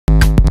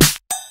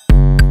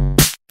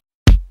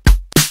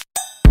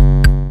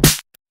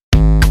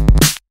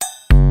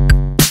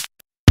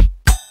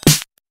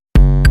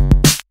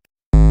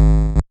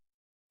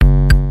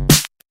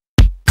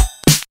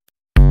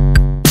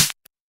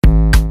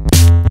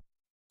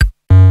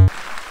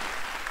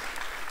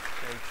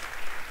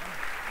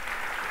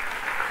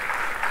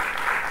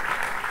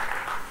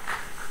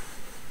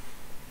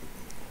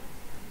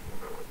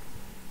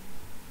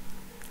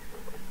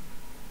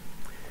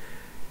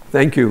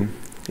Thank you,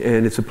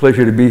 and it's a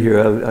pleasure to be here.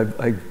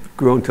 I've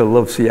grown to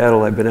love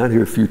Seattle. I've been out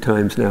here a few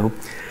times now.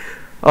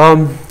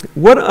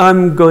 What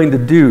I'm going to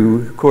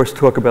do, of course,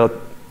 talk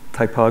about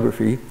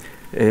typography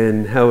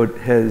and how it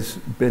has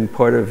been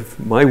part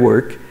of my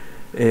work.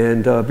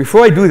 And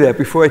before I do that,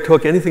 before I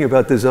talk anything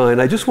about design,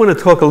 I just want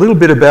to talk a little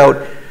bit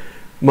about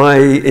my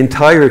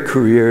entire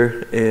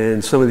career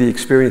and some of the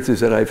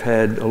experiences that I've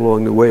had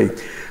along the way.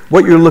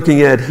 What you're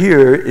looking at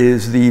here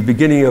is the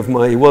beginning of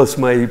my, well, it's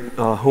my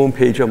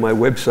homepage on my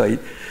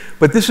website,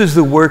 but this is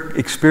the work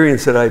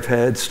experience that I've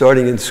had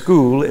starting in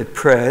school at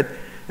Pratt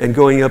and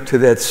going up to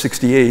that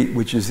 68,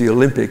 which is the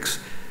Olympics.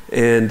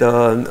 And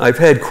I've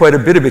had quite a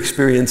bit of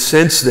experience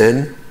since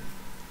then.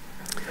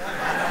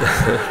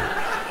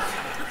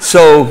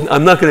 So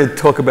I'm not going to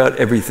talk about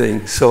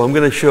everything. So I'm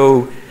going to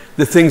show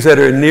the things that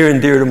are near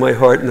and dear to my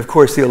heart. And of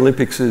course, the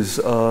Olympics is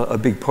a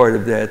big part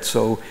of that.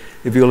 So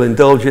if you'll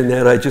indulge in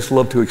that, I'd just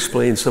love to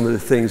explain some of the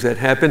things that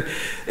happened.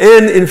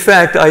 And in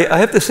fact, I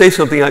have to say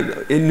something.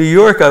 In New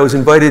York, I was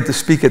invited to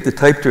speak at the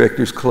Type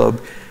Directors Club.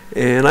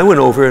 And I went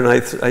over and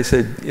I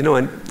said, you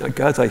know,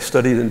 God, I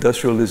studied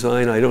industrial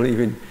design. I don't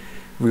even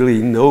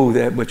really know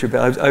that much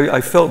about it. I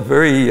felt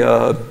very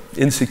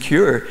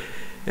insecure.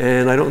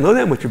 And I don't know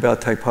that much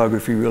about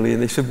typography, really.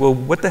 And they said, well,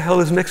 what the hell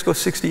is Mexico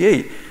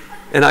 68?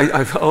 And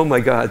oh my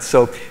God.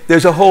 So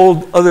there's a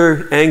whole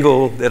other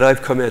angle that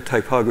I've come at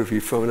typography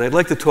from. And I'd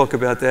like to talk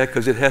about that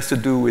because it has to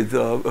do with,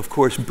 of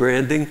course,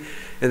 branding.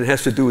 And it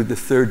has to do with the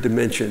third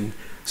dimension.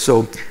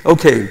 So,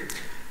 okay.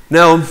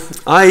 Now,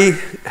 I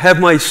have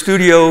my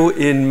studio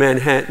in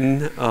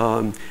Manhattan,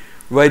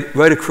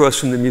 right across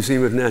from the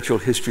Museum of Natural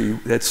History,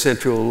 that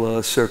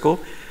central circle.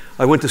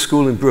 I went to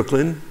school in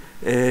Brooklyn.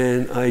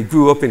 And I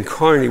grew up in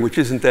Kearny, which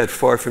isn't that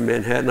far from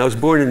Manhattan. I was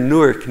born in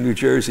Newark, New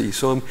Jersey,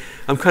 so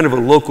I'm kind of a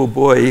local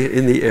boy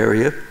in the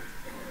area.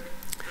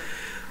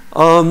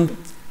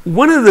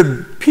 One of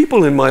the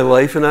people in my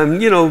life,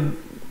 and you know,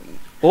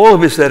 all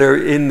of us that are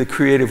in the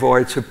creative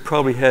arts have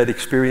probably had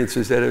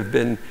experiences that have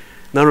been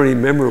not only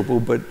memorable,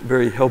 but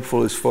very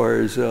helpful as far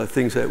as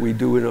things that we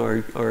do in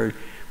our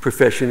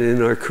profession and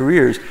in our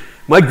careers.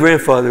 My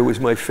grandfather was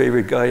my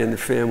favorite guy in the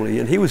family,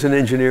 and he was an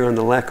engineer on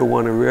the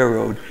Lackawanna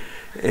Railroad.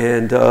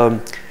 And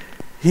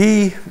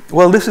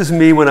well, this is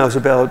me when I was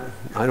about,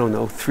 I don't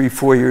know, 3,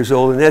 4 years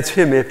old, and that's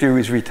him after he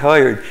was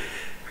retired.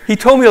 He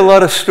told me a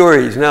lot of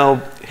stories.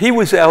 Now, he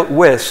was out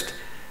west.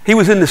 He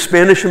was in the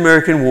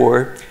Spanish-American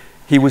War.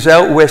 He was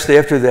out west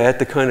after that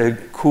to kind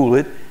of cool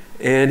it.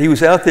 And he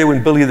was out there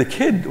when Billy the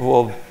Kid, of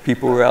all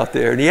people, were out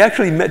there. And he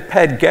actually met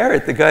Pat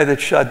Garrett, the guy that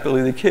shot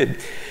Billy the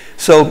Kid.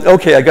 So,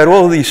 okay, I got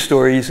all of these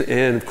stories,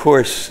 and of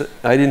course,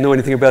 I didn't know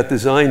anything about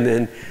design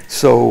then,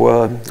 so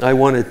I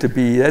wanted to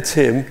be, that's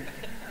him,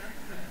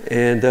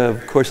 and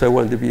of course I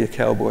wanted to be a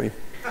cowboy.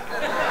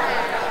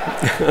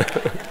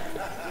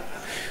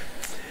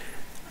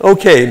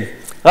 Okay,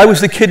 I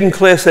was the kid in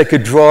class that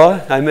could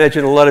draw. I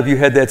imagine a lot of you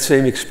had that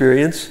same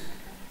experience.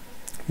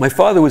 My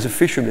father was a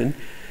fisherman,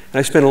 and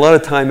I spent a lot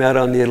of time out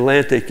on the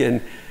Atlantic, and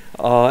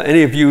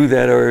any of you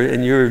that are,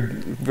 and you're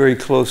very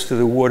close to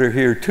the water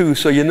here too,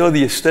 so you know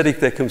the aesthetic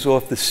that comes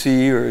off the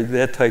sea or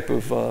that type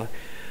of,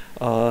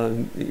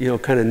 you know,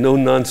 kind of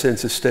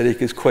no-nonsense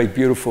aesthetic is quite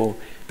beautiful.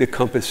 The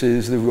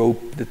compasses, the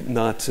rope, the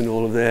knots, and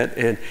all of that.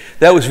 And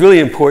that was really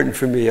important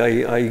for me.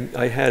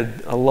 I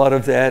had a lot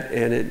of that,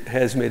 and it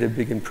has made a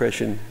big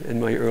impression in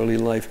my early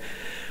life.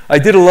 I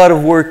did a lot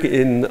of work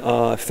in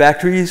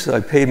factories. I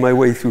paid my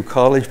way through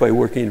college by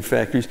working in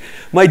factories.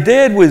 My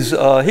dad was,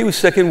 he was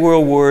Second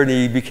World War, and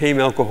he became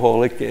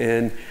alcoholic,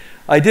 and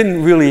I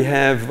didn't really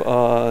have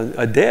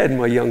a dad in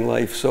my young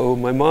life, so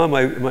my mom,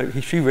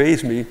 she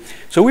raised me.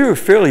 So we were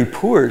fairly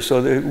poor,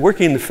 so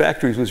working in the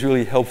factories was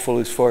really helpful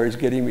as far as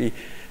getting me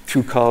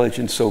through college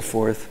and so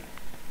forth.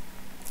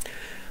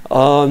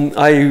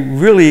 I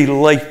really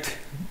liked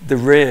the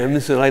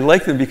Rams, and I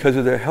liked them because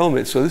of their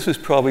helmets. So this was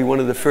probably one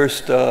of the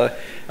first, I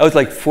was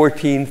like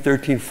 13,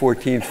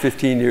 14,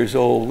 15 years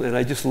old, and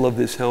I just loved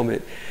this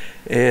helmet.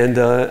 And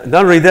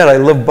not only that, I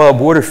loved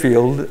Bob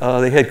Waterfield.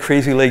 They had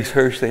Crazy Legs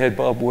Hirsch, they had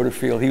Bob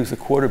Waterfield, he was the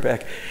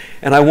quarterback.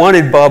 And I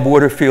wanted Bob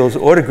Waterfield's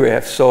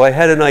autograph, so I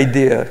had an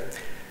idea.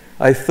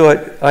 I thought,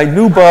 I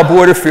knew Bob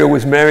Waterfield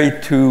was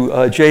married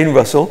to Jane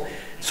Russell,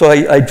 so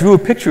I drew a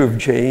picture of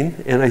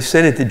Jane, and I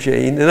sent it to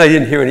Jane, and I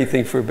didn't hear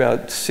anything for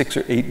about 6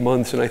 or 8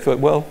 months, and I thought,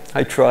 well,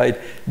 I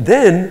tried.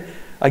 Then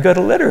I got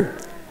a letter.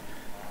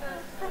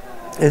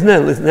 Isn't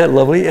that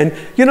lovely? And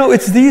you know,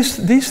 it's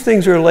these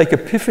things are like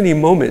epiphany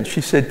moments.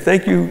 She said,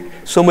 thank you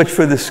so much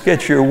for the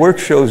sketch. Your work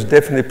shows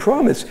definite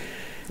promise.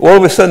 All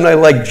of a sudden, I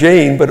liked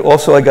Jane, but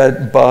also I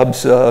got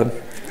Bob's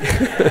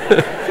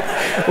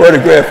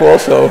autograph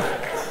also.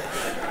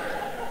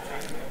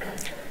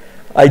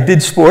 I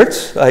did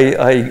sports.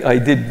 I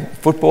did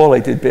football, I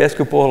did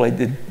basketball, I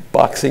did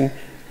boxing.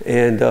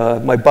 And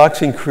my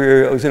boxing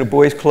career, I was in a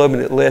boys' club,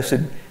 and it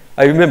lasted,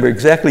 I remember,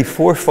 exactly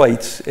 4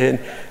 fights. And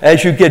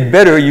as you get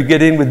better, you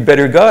get in with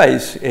better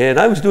guys. And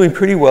I was doing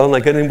pretty well, and I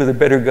got in with a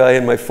better guy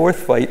in my 4th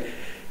fight.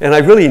 And I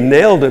really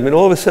nailed him, and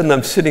all of a sudden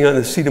I'm sitting on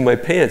the seat of my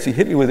pants. He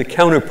hit me with a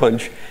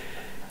counterpunch.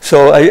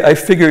 So I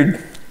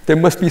figured there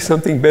must be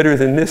something better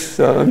than this.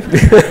 I'm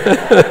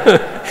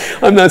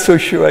not so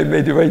sure I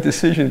made the right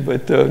decision,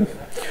 but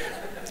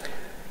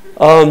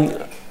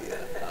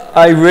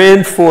I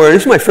ran for,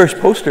 this is my first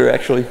poster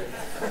actually.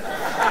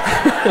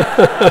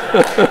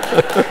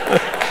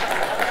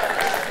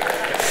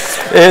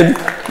 And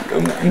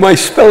my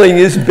spelling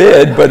is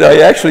bad, but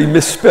I actually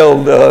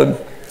misspelled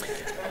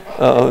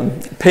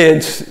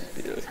pants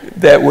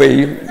that way,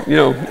 you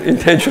know,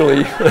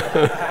 intentionally.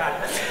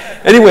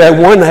 Anyway, I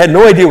won. I had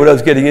no idea what I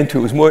was getting into.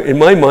 It was more, in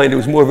my mind, it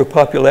was more of a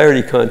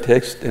popularity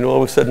contest, and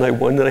all of a sudden I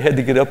won, and I had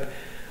to get up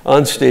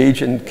on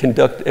stage and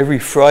conduct every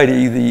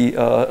Friday the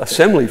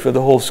assembly for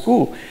the whole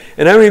school.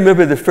 And I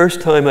remember the first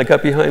time I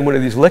got behind one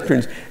of these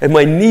lecterns, and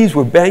my knees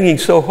were banging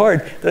so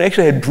hard that I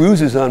actually had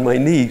bruises on my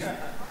knees.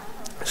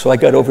 So I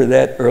got over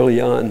that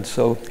early on,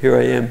 so here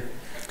I am.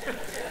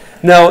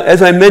 Now,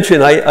 as I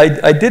mentioned,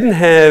 I didn't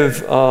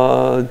have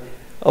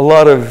a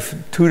lot of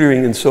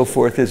tutoring and so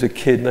forth as a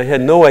kid, and I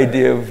had no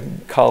idea of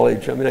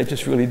college. I mean, I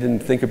just really didn't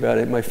think about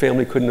it. My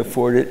family couldn't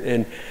afford it,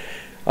 and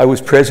I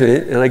was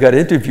president, and I got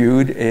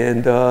interviewed,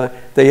 and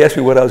they asked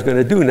me what I was going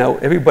to do. Now,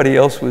 everybody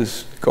else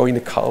was going to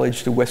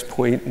college, to West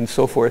Point, and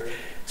so forth.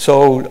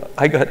 So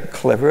I got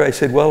clever. I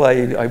said, well,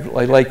 I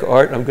like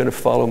art, and I'm going to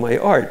follow my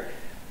art.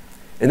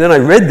 And then I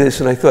read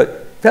this, and I thought,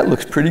 that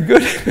looks pretty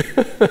good.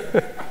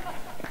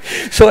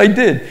 So I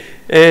did,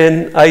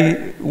 and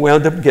I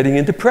wound up getting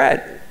into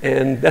Pratt.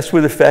 And that's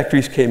where the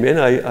factories came in.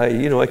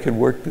 You know, I could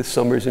work the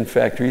summers in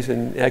factories,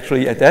 and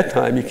actually at that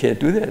time, you can't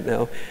do that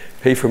now,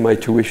 pay for my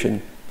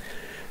tuition.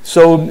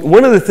 So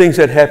one of the things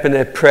that happened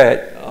at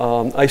Pratt,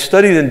 I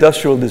studied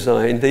industrial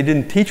design. They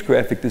didn't teach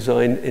graphic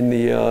design in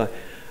the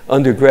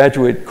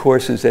undergraduate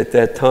courses at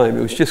that time.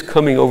 It was just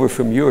coming over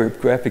from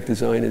Europe, graphic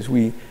design as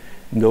we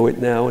know it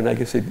now, and I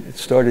guess it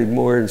started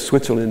more in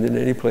Switzerland than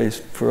any place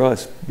for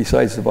us,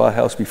 besides the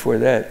Bauhaus before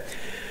that.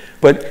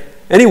 But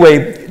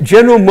anyway,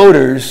 General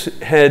Motors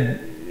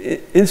had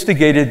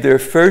instigated their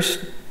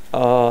first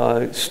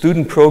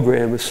student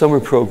program, a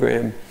summer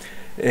program,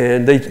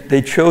 and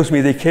they chose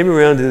me. They came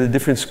around to the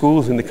different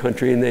schools in the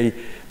country, and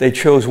they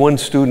chose one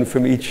student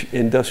from each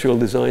industrial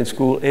design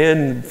school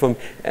and from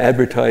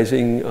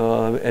advertising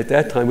at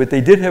that time, but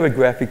they did have a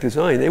graphic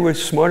design. They were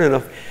smart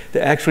enough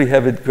to actually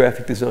have a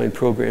graphic design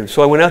program.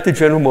 So I went out to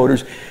General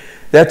Motors.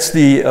 That's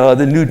the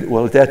new,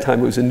 well, at that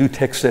time it was a new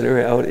tech center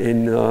out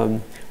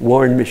in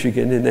Warren,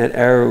 Michigan, and that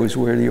arrow is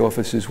where the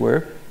offices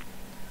were.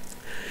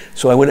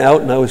 So I went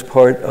out and I was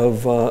part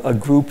of a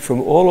group from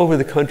all over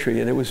the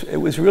country, and it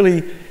was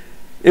really,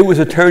 it was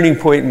a turning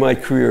point in my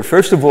career.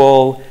 First of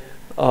all,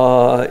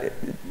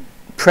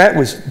 Pratt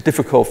was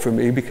difficult for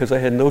me because I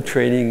had no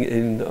training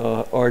in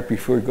art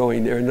before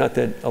going there, not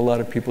that a lot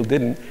of people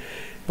didn't.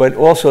 But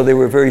also they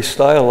were a very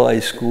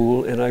stylized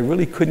school, and I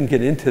really couldn't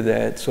get into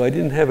that, so I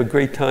didn't have a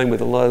great time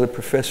with a lot of the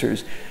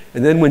professors.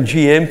 And then when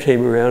GM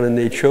came around and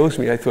they chose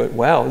me, I thought,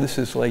 wow, this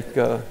is like,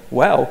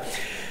 wow.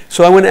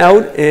 So I went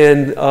out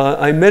and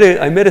I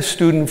met a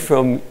student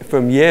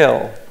from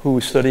Yale who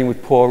was studying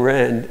with Paul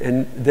Rand,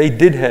 and they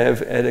did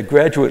have, at a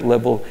graduate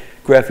level,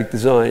 graphic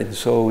design.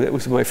 So that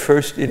was my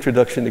first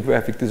introduction to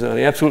graphic design.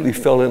 I absolutely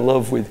fell in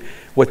love with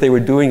what they were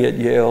doing at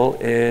Yale,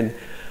 and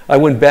I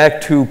went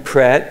back to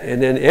Pratt,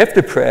 and then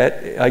after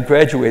Pratt, I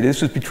graduated.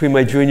 This was between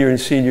my junior and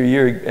senior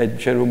year at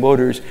General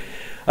Motors.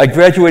 I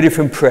graduated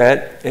from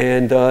Pratt,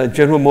 and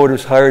General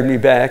Motors hired me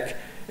back,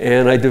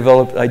 and I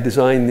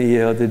designed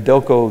the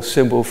Delco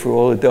symbol for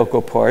all the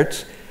Delco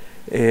parts,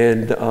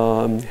 and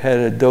had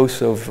a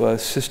dose of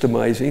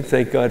systemizing.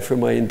 Thank God for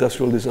my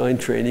industrial design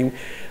training.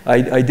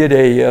 I did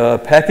a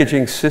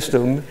packaging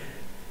system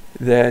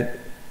that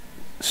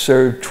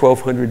served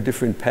 1,200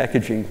 different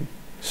packaging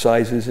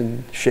sizes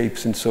and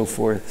shapes and so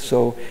forth.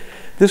 So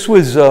this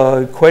was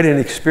quite an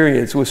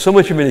experience. It was so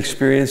much of an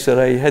experience that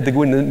I had to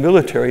go in the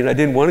military, and I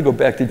didn't want to go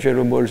back to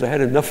General Motors. I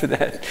had enough of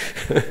that.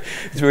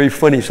 It's very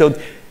funny. So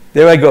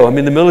there I go. I'm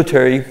in the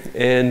military,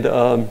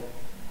 and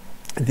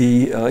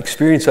the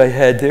experience I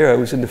had there, I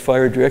was in the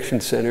Fire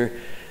Direction Center,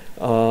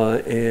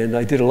 and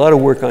I did a lot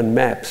of work on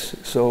maps.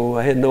 So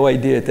I had no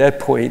idea at that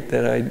point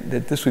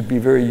that this would be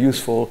very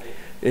useful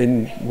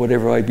in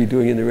whatever I'd be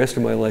doing in the rest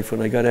of my life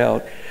when I got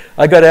out.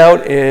 I got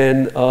out,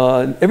 and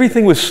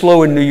everything was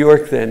slow in New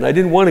York then. I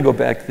didn't want to go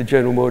back to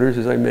General Motors,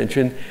 as I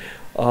mentioned,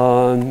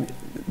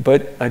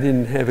 but I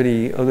didn't have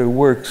any other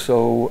work,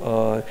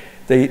 so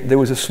there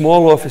was a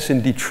small office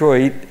in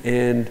Detroit,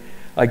 and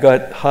I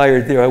got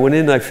hired there. I went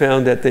in and I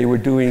found that they were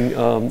doing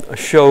a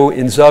show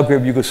in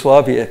Zagreb,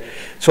 Yugoslavia.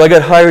 So I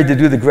got hired to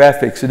do the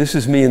graphics. So this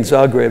is me in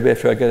Zagreb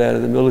after I got out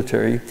of the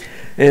military.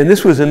 And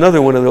this was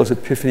another one of those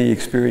epiphany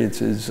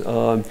experiences.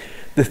 The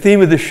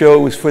theme of the show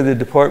was for the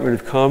Department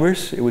of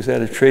Commerce. It was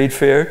at a trade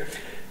fair.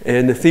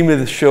 And the theme of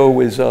the show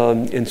was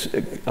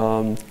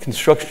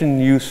construction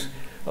use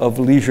of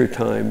leisure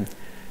time.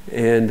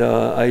 And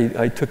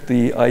I took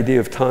the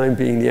idea of time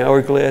being the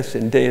hourglass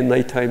and day and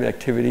nighttime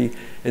activity,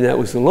 and that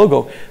was the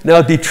logo.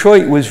 Now,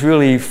 Detroit was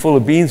really full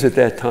of beans at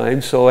that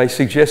time, so I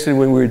suggested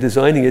when we were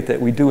designing it that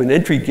we do an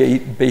entry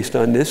gate based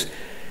on this.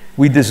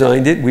 We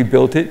designed it, we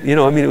built it. You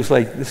know, I mean, it was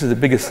like, this is the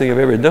biggest thing I've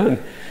ever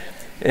done.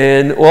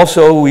 And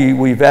also,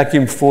 we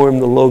vacuum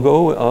formed the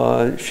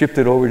logo, shipped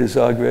it over to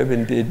Zagreb,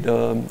 and did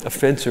a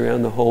fence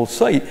around the whole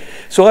site.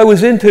 So I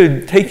was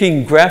into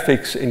taking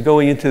graphics and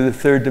going into the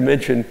third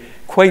dimension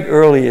quite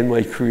early in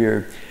my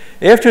career.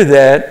 After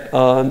that,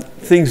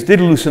 things did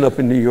loosen up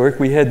in New York.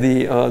 We had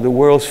the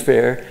World's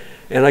Fair,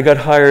 and I got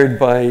hired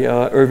by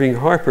Irving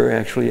Harper,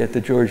 actually, at the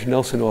George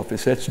Nelson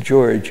office. That's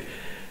George.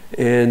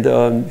 And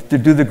to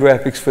do the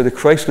graphics for the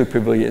Chrysler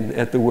Pavilion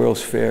at the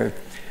World's Fair.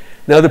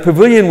 Now, the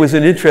pavilion was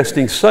an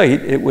interesting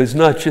site. It was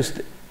not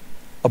just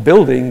a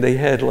building. They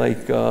had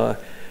like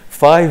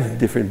 5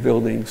 different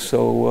buildings.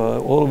 So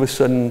all of a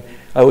sudden,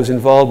 I was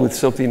involved with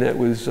something that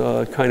was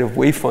kind of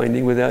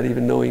wayfinding without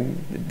even knowing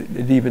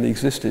it even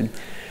existed.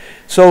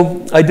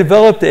 So I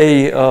developed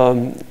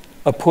a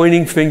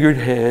pointing fingered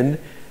hand,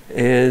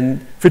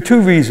 and for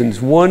 2 reasons.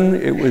 One,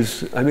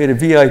 I made a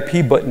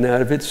VIP button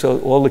out of it, so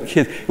all the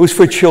kids, it was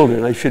for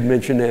children, I should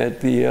mention that.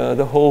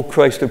 The whole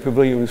Chrysler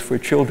Pavilion was for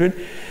children.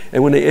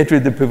 And when they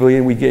entered the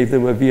pavilion, we gave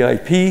them a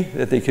VIP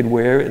that they could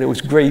wear, and it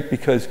was great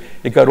because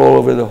it got all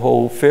over the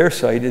whole fair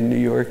site in New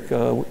York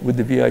with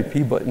the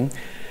VIP button.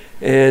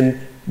 And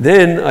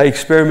then I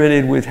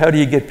experimented with how do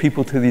you get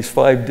people to these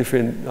 5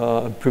 different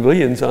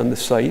pavilions on the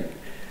site.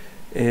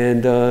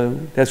 And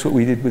that's what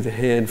we did with the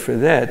hand for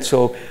that.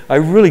 So I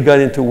really got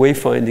into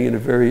wayfinding in a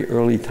very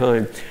early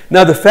time.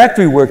 Now, the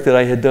factory work that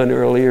I had done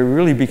earlier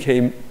really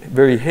became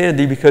very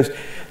handy because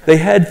they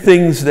had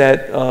things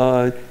that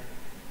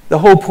the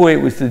whole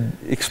point was to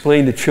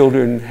explain to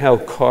children how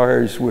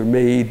cars were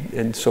made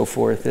and so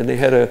forth. And they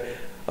had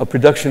a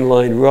production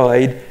line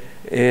ride.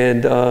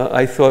 And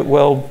I thought,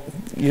 well,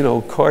 you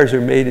know, cars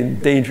are made in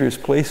dangerous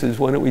places.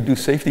 Why don't we do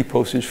safety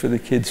posters for the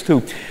kids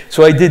too?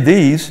 So I did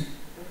these.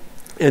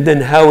 And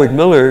then Howard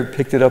Miller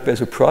picked it up as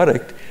a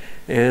product,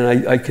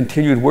 and I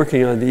continued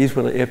working on these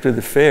after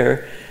the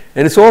fair.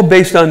 And it's all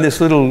based on this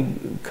little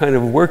kind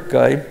of work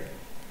guide,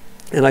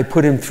 and I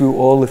put him through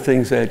all the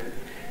things that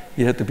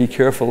you have to be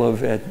careful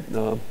of at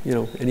you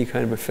know, any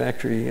kind of a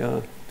factory.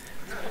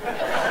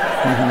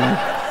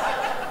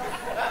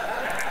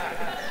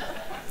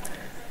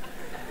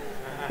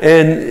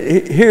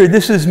 And here,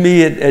 this is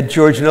me at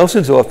George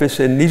Nelson's office,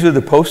 and these are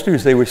the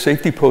posters. They were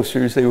safety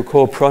posters. They were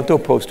called Pronto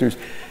posters.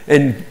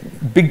 And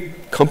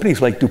big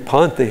companies like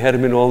DuPont, they had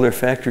them in all their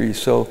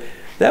factories. So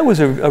that was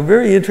a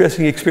very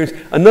interesting experience.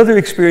 Another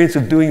experience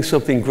of doing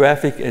something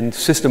graphic and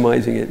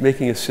systemizing it,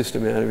 making a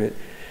system out of it.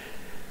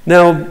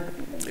 Now,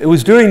 it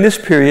was during this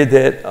period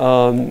that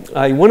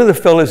one of the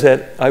fellows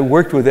that I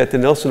worked with at the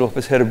Nelson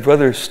office had a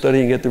brother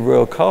studying at the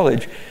Royal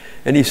College.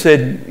 And he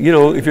said, you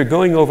know, if you're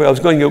going over, I was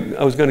going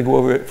to go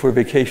over for a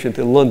vacation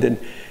to London.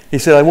 He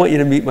said, I want you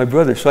to meet my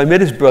brother. So I met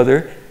his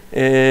brother,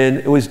 and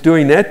it was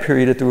during that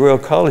period at the Royal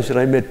College that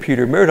I met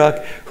Peter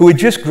Murdoch, who had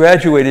just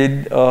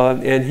graduated,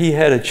 and he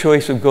had a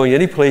choice of going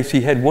any place.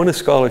 He had won a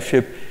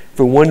scholarship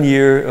for 1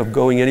 year of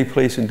going any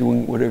place and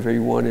doing whatever he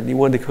wanted. And he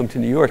wanted to come to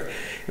New York.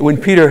 And when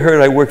Peter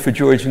heard I worked for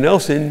George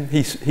Nelson,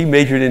 he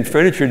majored in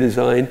furniture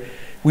design.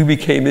 We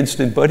became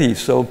instant buddies.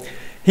 So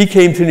he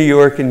came to New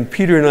York, and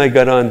Peter and I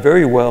got on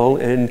very well,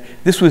 and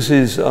this was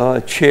his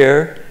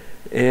chair,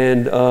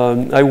 and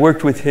I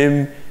worked with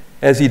him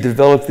as he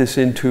developed this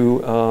into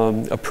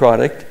a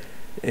product.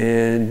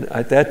 And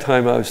at that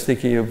time, I was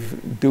thinking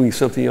of doing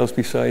something else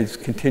besides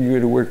continuing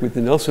to work with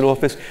the Nelson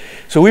office.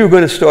 So we were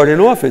going to start an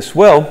office.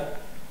 Well,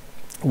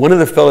 one of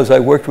the fellows I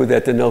worked with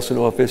at the Nelson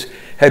office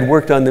had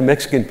worked on the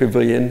Mexican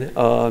Pavilion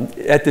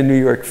at the New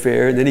York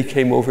Fair, and then he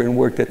came over and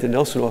worked at the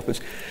Nelson office.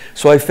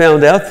 So I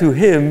found out through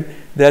him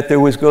that there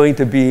was going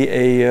to be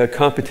a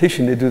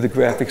competition to do the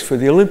graphics for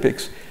the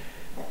Olympics.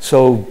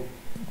 So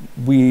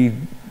we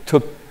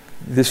took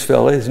this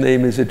fella, his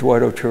name is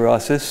Eduardo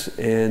Terrazas,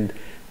 and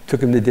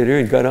took him to dinner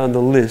and got on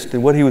the list.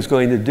 And what he was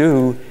going to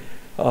do,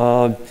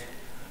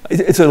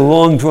 it's a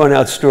long,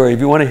 drawn-out story. If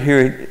you want to hear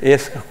it,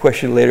 ask a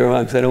question later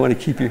on, because I don't want to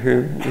keep you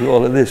here with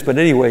all of this. But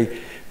anyway,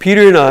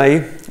 Peter and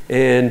I,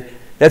 and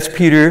that's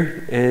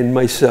Peter and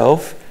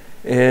myself,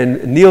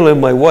 and Neela,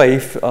 my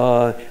wife,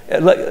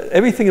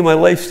 everything in my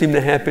life seemed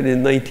to happen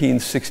in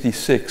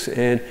 1966.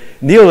 And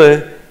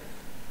Neela,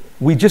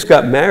 we just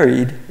got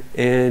married,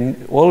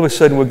 and all of a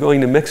sudden we're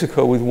going to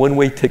Mexico with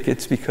one-way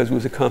tickets because it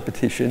was a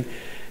competition.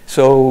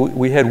 So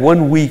we had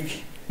 1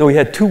 week, no, we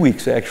had 2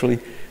 weeks actually,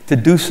 to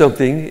do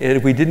something, and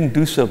if we didn't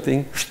do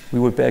something, we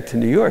went back to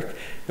New York.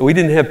 And we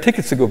didn't have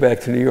tickets to go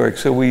back to New York,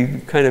 so we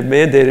kind of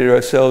mandated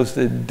ourselves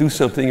to do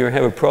something or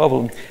have a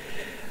problem.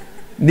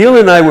 Neil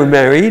and I were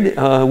married.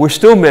 We're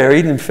still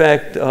married. In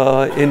fact,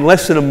 in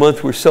less than a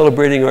month, we're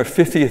celebrating our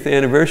 50th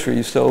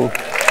anniversary. So,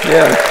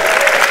 yeah.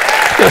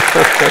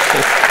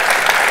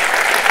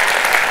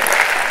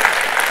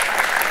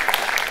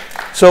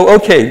 So,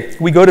 okay,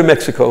 we go to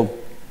Mexico.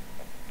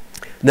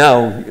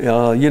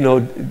 Now, you know,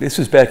 this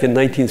was back in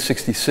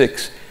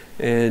 1966,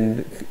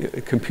 and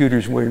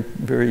computers weren't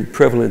very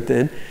prevalent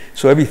then.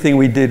 So everything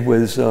we did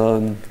was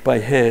by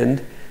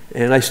hand.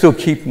 And I still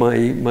keep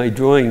my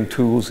drawing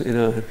tools in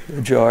a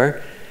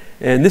jar.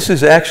 And this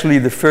is actually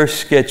the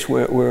first sketch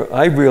where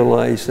I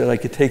realized that I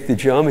could take the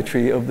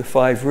geometry of the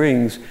 5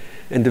 rings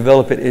and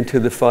develop it into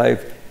the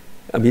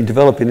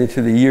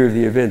year of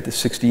the event, the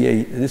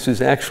 68. And this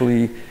is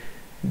actually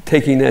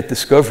taking that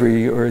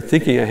discovery, or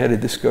thinking I had a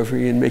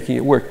discovery, and making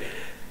it work.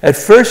 At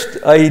first,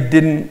 I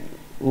didn't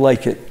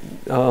like it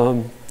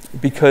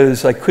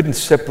because I couldn't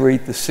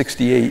separate the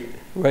 68,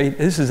 right?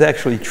 This is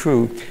actually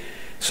true.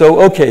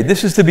 So, okay,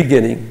 this is the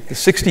beginning, the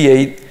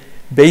 68,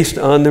 based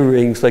on the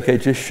rings, like I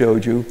just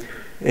showed you.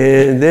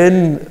 And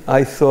then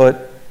I thought,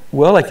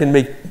 well, I can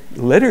make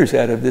letters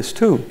out of this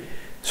too.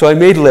 So I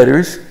made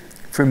letters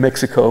for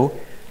Mexico,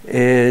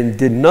 and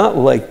did not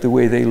like the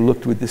way they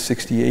looked with the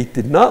 68,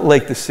 did not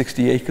like the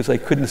 68 because I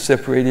couldn't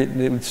separate it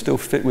and it would still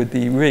fit with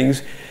the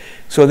rings.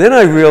 So then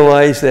I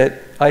realized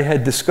that I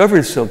had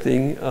discovered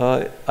something.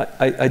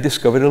 I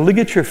discovered a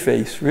ligature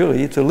face,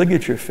 really. It's a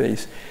ligature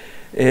face.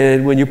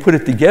 And when you put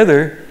it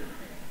together,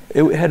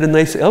 it had a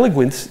nice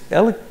elegant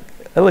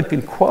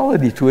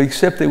quality to it,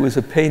 except it was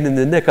a pain in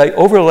the neck. I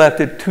overlapped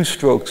it 2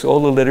 strokes, all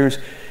the letters.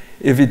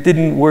 If it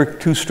didn't work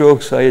 2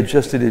 strokes, I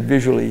adjusted it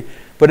visually.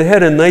 But it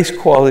had a nice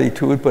quality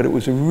to it, but it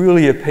was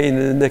really a pain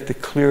in the neck to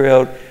clear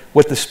out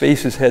what the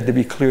spaces had to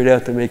be cleared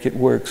out to make it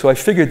work. So I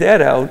figured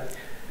that out,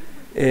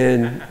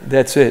 and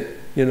that's it,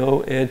 you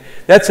know. And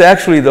that's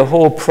actually the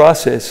whole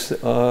process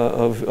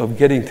of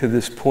getting to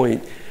this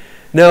point.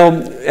 Now,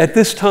 at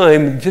this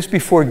time, just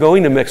before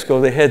going to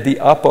Mexico, they had the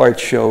Op Art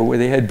show where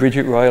they had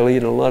Bridget Riley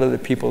and a lot of the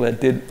people that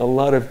did a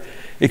lot of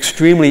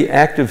extremely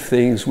active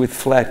things with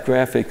flat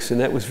graphics, and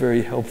that was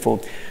very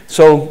helpful.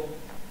 So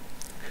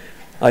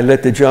I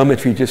let the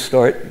geometry just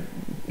start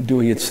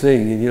doing its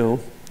thing, you know.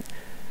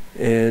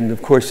 And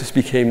of course, this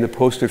became the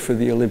poster for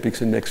the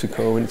Olympics in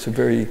Mexico, and it's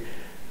a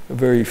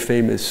very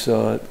famous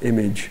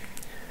image.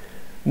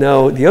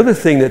 Now, the other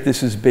thing that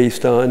this is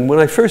based on, when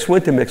I first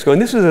went to Mexico,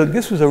 and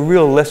this was a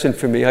real lesson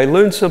for me. I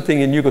learned something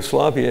in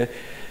Yugoslavia,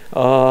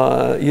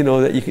 you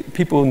know, that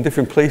people in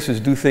different places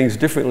do things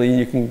differently, and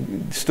you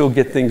can still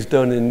get things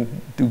done and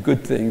do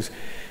good things.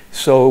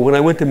 So when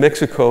I went to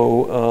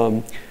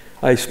Mexico,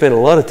 I spent a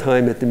lot of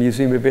time at the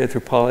Museum of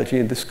Anthropology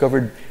and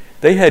discovered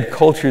they had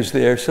cultures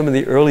there, some of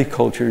the early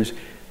cultures,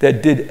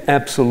 that did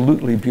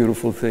absolutely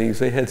beautiful things.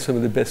 They had some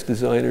of the best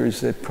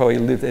designers that probably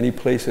lived any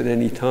place at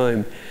any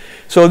time.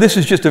 So this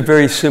is just a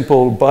very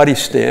simple body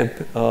stamp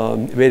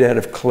made out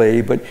of clay,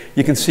 but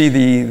you can see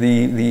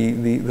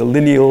the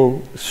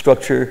lineal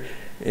structure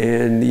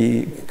and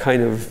the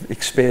kind of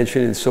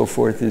expansion and so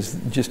forth is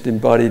just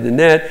embodied in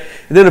that.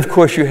 And then, of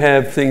course, you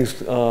have things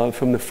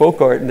from the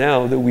folk art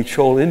now, the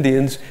Huichol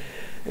Indians,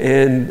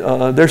 and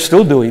they're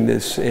still doing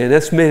this, and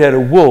that's made out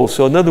of wool.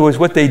 So in other words,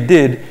 what they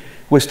did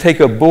was take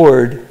a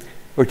board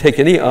or take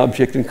any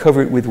object and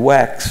cover it with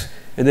wax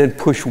and then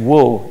push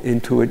wool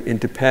into it,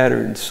 into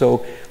patterns.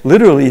 So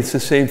literally it's the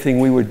same thing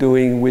we were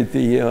doing with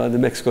the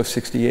Mexico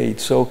 68.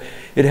 So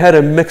it had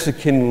a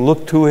Mexican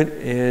look to it,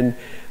 and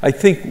I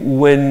think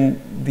when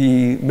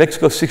the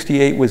Mexico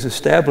 68 was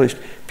established,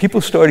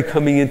 people started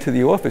coming into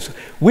the office.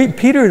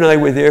 Peter and I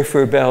were there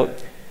for about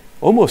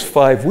almost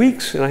 5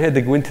 weeks, and I had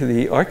to go into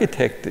the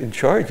architect in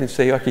charge and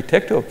say,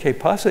 "Arquitecto, ¿qué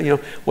pasa? You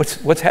know,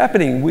 what's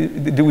happening?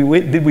 Did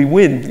we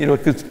win? You know,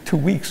 because 2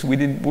 weeks we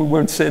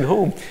weren't sent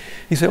home."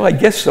 He said, "Well, I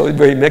guess so."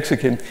 Very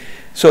Mexican.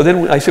 So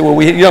then I said, "Well,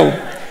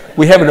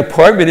 we have an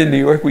apartment in New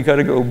York. We got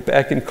to go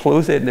back and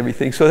close it and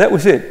everything." So that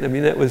was it. I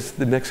mean, that was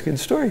the Mexican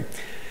story.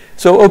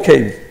 So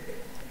okay,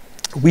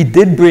 we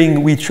did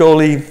bring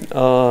Huicholi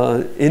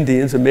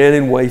Indians, a man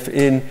and wife,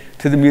 in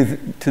to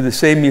the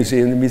same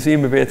museum, the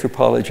Museum of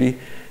Anthropology.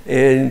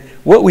 And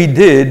what we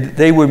did,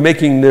 they were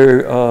making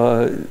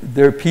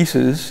their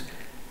pieces,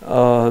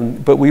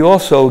 but we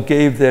also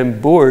gave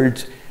them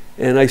boards,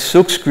 and I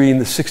silkscreened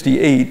the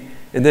 68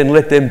 and then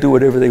let them do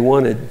whatever they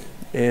wanted.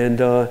 And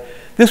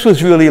this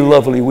was really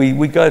lovely.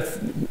 We got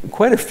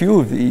quite a few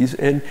of these,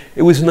 and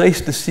it was nice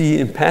to see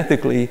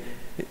empathically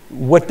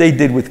what they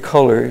did with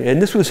color.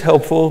 And this was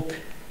helpful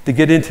to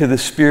get into the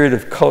spirit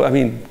of color. I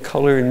mean,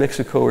 color in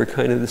Mexico are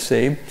kind of the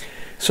same.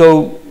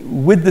 So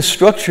with the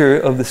structure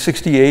of the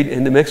 68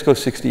 and the Mexico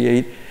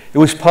 68, it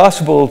was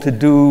possible to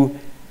do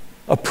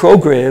a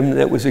program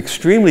that was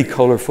extremely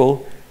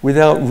colorful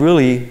without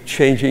really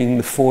changing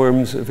the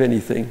forms of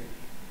anything.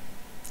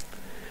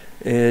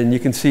 And you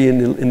can see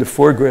in the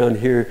foreground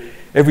here,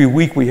 every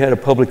week we had a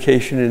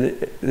publication,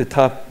 and the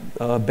top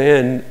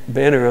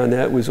banner on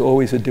that was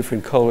always a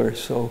different color.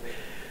 So,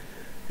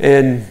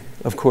 and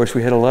of course,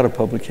 we had a lot of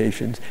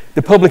publications.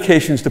 The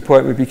publications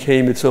department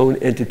became its own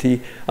entity.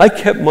 I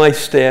kept my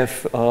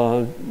staff,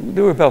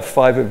 there were about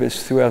 5 of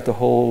us throughout the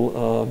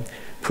whole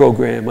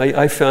program.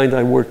 I find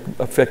I worked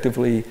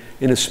effectively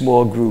in a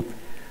small group.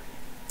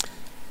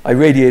 I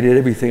radiated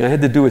everything. I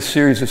had to do a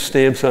series of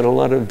stamps on a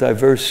lot of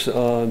diverse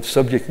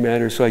subject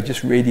matter, so I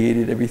just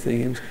radiated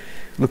everything. It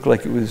looked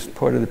like it was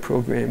part of the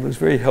program. It was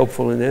very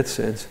helpful in that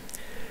sense.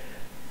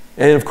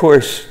 And of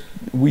course,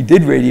 we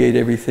did radiate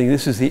everything.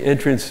 This is the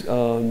entrance,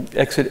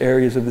 exit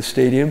areas of the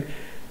stadium.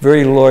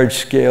 very large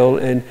scale.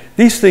 And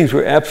these things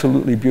were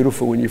absolutely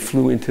beautiful when you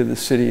flew into the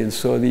city and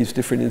saw these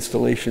different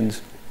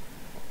installations.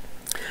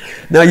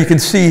 Now you can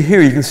see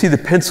here, you can see the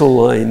pencil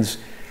lines.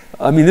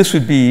 I mean, this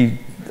would be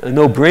a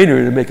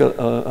no-brainer to make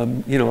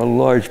a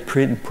large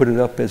print and put it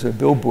up as a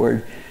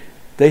billboard.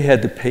 They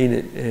had to paint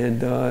it,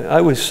 and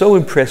I was so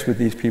impressed with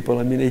these people.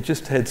 I mean, they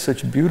just had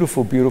such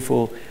beautiful,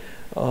 beautiful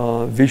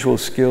visual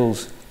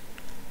skills.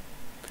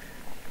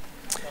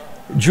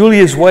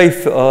 Julia's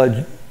wife,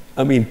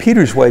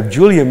 Peter's wife,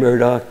 Julia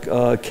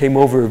Murdoch, came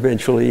over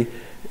eventually,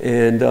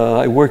 and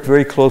I worked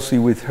very closely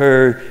with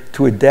her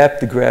to adapt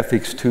the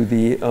graphics to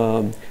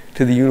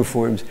the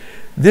uniforms.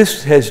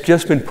 This has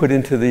just been put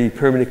into the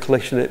permanent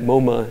collection at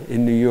MoMA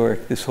in New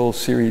York, this whole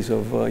series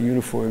of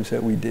uniforms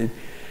that we did.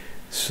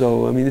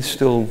 So, I mean, this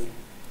still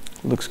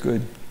looks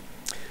good.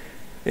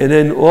 And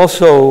then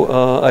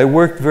also, I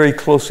worked very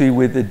closely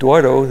with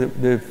Eduardo,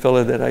 the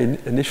fellow that I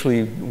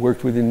initially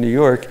worked with in New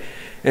York,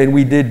 and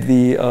we did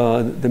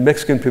the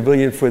Mexican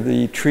pavilion for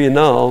the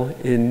Triennale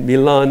in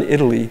Milan,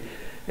 Italy.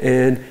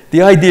 And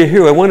the idea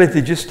here, I wanted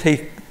to just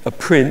take a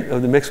print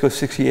of the Mexico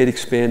 68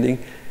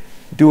 expanding,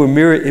 do a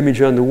mirror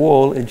image on the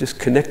wall, and just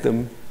connect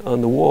them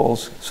on the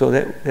walls. So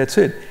that's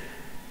it.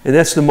 And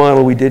that's the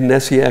model we did, and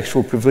that's the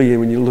actual pavilion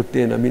when you looked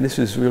in. I mean, this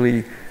is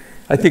really,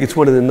 I think it's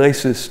one of the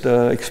nicest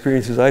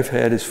experiences I've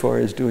had as far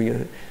as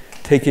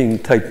taking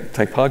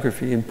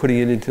typography and putting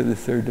it into the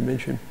third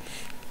dimension.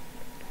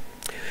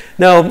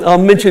 Now,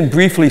 I'll mention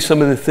briefly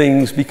some of the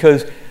things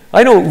because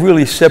I don't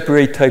really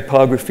separate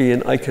typography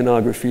and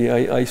iconography.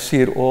 I see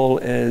it all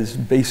as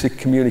basic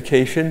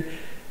communication,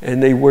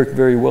 and they work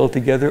very well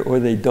together, or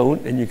they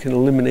don't, and you can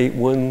eliminate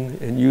one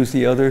and use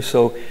the other.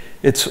 So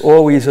it's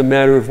always a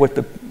matter of what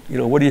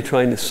are you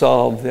trying to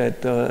solve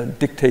that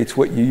dictates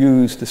what you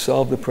use to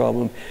solve the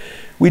problem.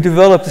 We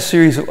developed a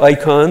series of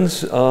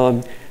icons.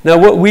 Now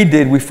what we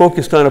did, we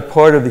focused on a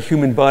part of the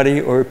human body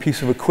or a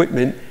piece of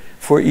equipment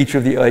for each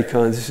of the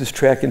icons. This is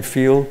track and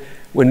field.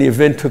 When the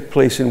event took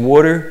place in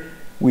water,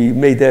 we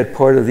made that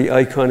part of the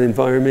icon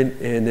environment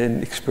and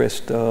then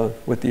expressed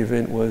what the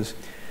event was.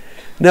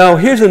 Now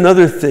here's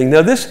another thing.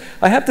 Now this,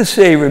 I have to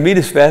say,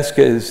 Remedios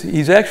Vasquez,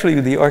 he's actually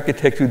the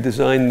architect who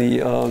designed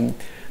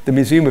the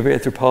Museum of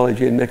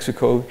Anthropology in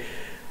Mexico.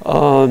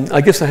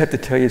 I guess I have to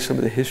tell you some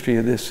of the history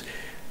of this.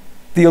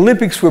 The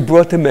Olympics were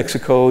brought to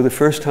Mexico the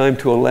first time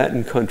to a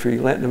Latin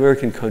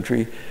American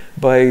country,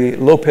 by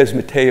Lopez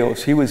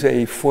Mateos. He was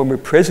a former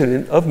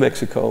president of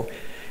Mexico,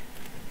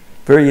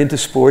 very into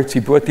sports. He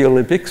brought the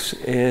Olympics,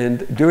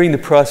 and during the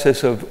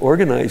process of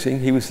organizing,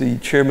 he was the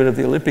chairman of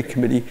the Olympic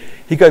Committee.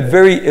 He got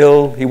very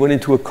ill, he went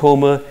into a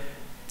coma,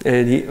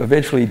 and he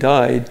eventually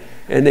died.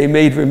 And they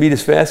made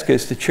Remedios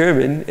Vasquez the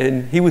chairman,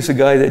 and he was the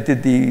guy that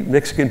did the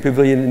Mexican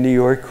pavilion in New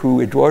York,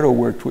 who Eduardo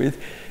worked with.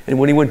 And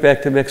when he went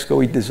back to Mexico,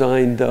 he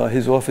designed,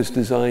 his office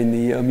designed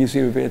the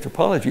Museum of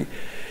Anthropology.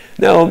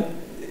 Now,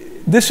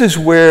 this is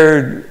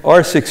where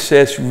our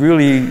success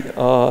really,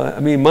 I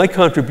mean, my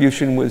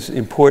contribution was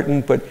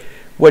important, but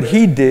what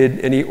he did,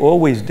 and he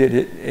always did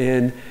it,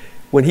 and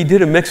when he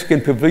did a Mexican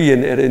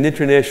pavilion at an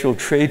international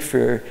trade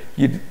fair,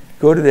 you'd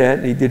go to that,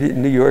 and he did it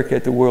in New York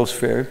at the World's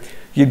Fair.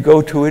 You'd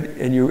go to it,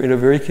 and you're in a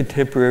very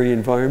contemporary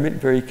environment,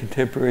 very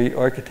contemporary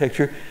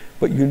architecture,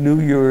 but you knew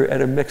you were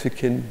at a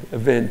Mexican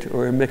event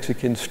or a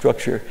Mexican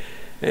structure.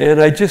 And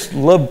I just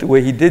loved the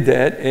way he did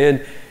that,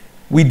 and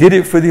we did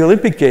it for the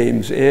Olympic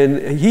Games.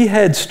 And he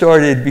had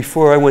started,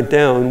 before I went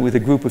down, with a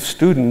group of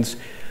students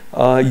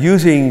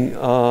using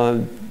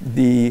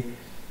the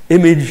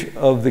image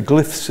of the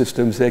glyph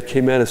systems that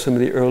came out of some of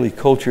the early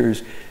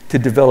cultures to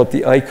develop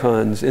the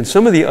icons. And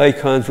some of the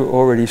icons were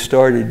already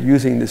started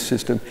using this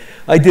system.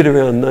 I did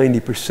around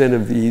 90%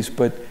 of these,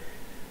 but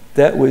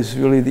that was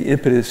really the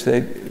impetus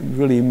that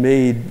really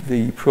made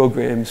the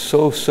program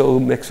so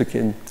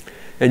Mexican.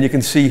 And you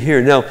can see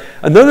here. Now,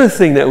 another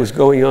thing that was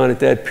going on at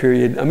that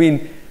period, I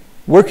mean,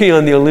 working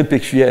on the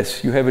Olympics,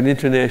 yes, you have an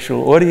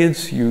international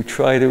audience, you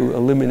try to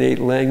eliminate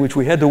language.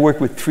 We had to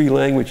work with 3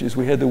 languages.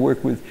 We had to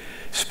work with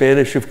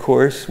Spanish, of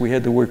course, we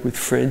had to work with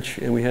French,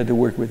 and we had to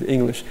work with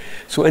English.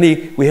 So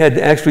we had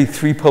actually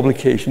 3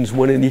 publications,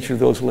 one in each of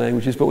those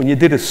languages, but when you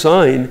did a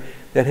sign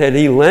that had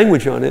any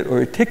language on it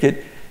or a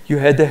ticket, you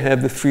had to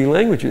have the 3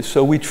 languages.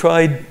 So we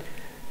tried,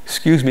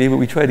 excuse me, but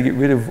we tried to get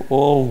rid of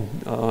all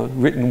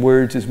written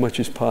words as much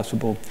as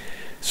possible.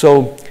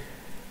 So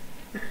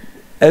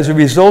as a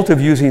result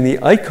of using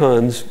the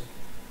icons,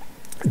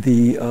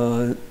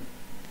 the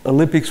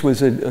Olympics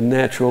was a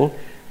natural.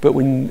 But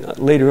when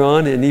later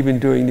on, and even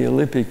during the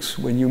Olympics,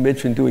 when you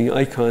mentioned doing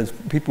icons,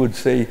 people would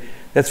say,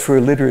 that's for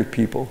illiterate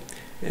people.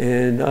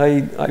 And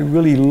I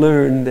really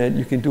learned that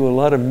you can do a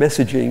lot of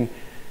messaging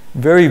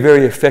very,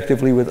 very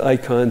effectively with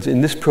icons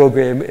in this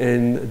program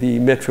and the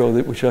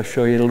Metro, which I'll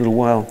show you in a little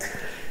while.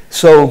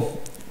 So,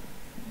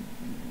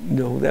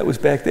 that was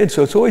back then.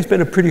 So it's always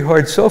been a pretty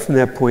hard sell from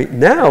that point.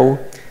 Now,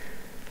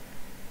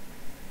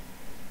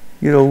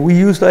 we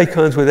used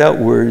icons without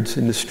words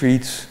in the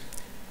streets.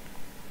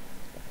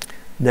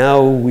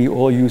 Now we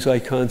all use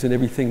icons in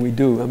everything we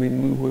do. I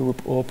mean, we're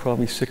all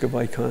probably sick of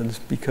icons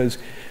because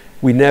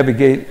we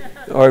navigate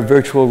our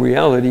virtual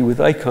reality with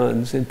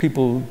icons, and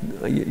people,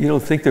 you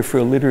don't think they're for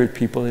illiterate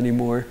people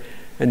anymore,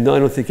 and I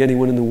don't think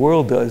anyone in the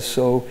world does,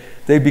 so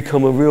they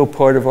become a real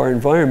part of our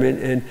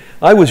environment. And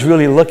I was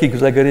really lucky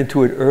because I got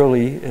into it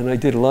early, and I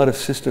did a lot of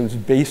systems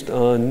based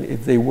on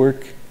if they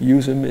work,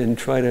 use them, and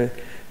try to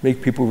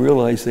make people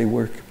realize they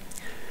work.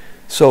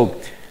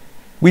 So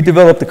we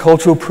developed a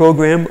cultural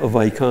program of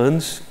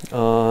icons.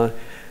 I'll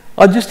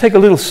just take a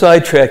little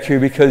sidetrack here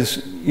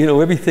because, you know,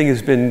 everything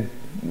has been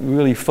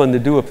really fun to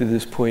do up to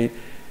this point.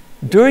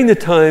 During the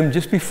time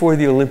just before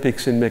the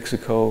Olympics in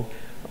Mexico,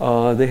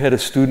 they had a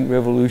student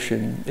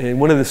revolution, and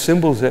one of the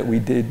symbols that we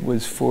did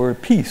was for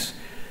peace.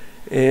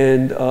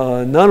 And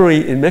not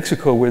only in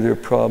Mexico were there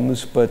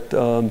problems, but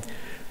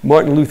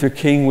Martin Luther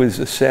King was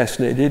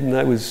assassinated, and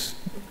I was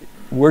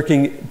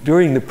working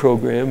during the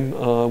program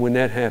when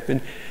that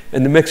happened,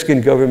 and the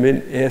Mexican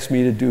government asked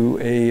me to do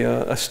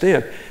a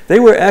stamp. They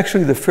were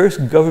actually the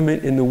first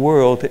government in the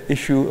world to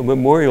issue a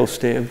memorial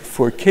stamp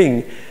for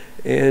King,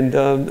 and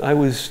I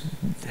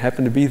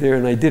happened to be there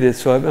and I did it,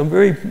 so I'm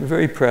very,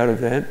 very proud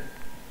of that.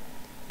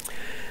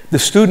 The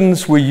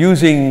students were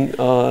using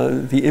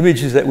the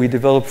images that we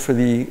developed for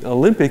the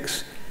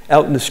Olympics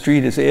out in the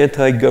street as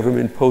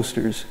anti-government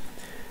posters.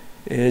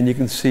 And you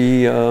can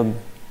see a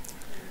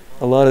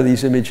lot of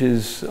these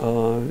images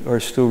are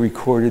still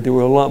recorded. There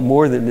were a lot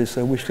more than this.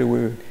 I wish there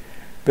were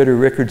better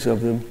records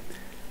of them.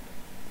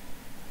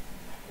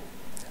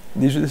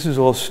 This is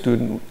all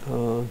student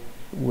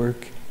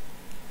work.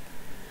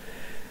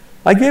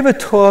 I gave a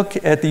talk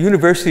at the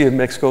University of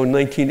Mexico in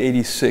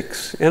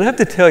 1986. And I have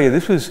to tell you,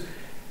 this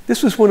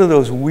was one of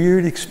those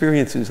weird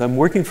experiences. I'm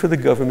working for the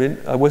government.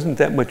 I wasn't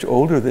that much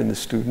older than the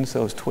students. I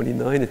was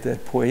 29 at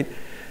that point.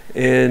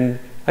 And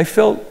I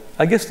felt,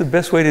 I guess the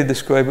best way to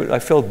describe it, I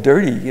felt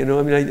dirty. You know,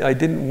 I mean, I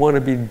didn't want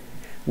to be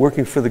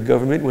working for the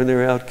government when they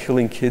were out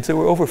killing kids. There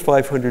were over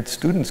 500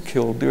 students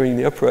killed during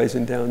the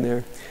uprising down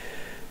there.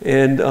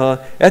 And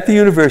at the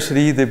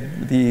university,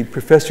 the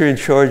professor in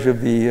charge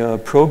of the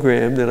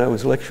program that I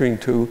was lecturing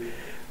to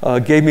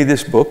gave me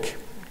this book.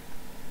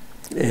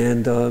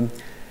 And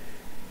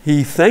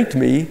he thanked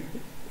me,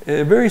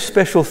 a very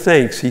special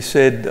thanks. He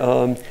said,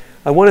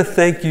 I want to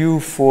thank you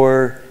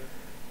for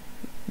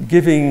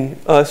giving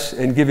us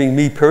and giving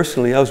me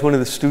personally, I was one of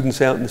the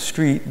students out in the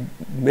street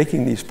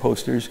making these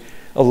posters,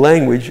 a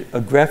language,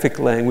 a graphic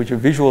language, a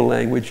visual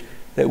language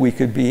that we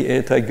could be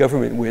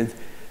anti-government with.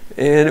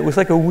 And it was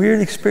like a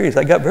weird experience.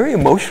 I got very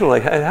emotional. I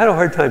had a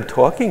hard time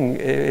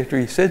talking after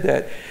he said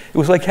that. It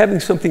was like having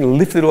something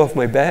lifted off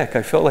my back.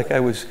 I felt like I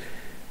was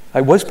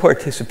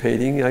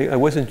participating. I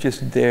wasn't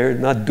just there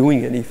not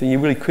doing anything. You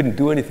really couldn't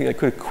do anything. I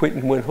could have quit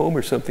and went home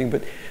or something,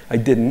 but I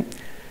didn't.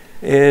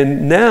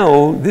 And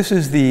now this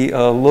is the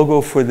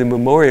logo for the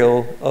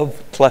memorial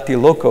of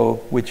Tlatelolco,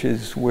 which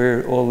is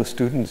where all the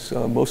students,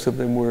 most of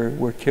them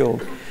were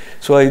killed.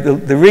 So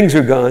the rings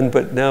are gone,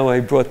 but now I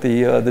brought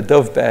the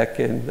dove back,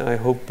 and I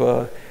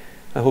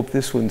hope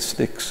this one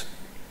sticks.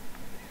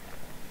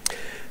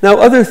 Now,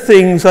 other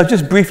things, I'll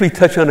just briefly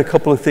touch on a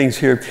couple of things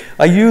here.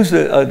 I used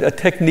a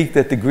technique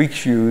that the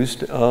Greeks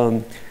used,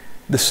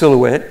 the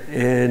silhouette,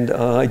 and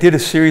I did a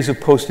series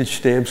of postage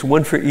stamps,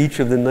 one for each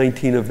of the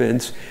 19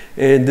 events,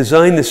 and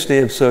designed the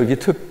stamp so if you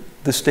took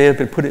the stamp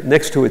and put it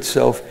next to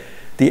itself,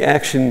 the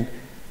action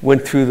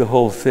went through the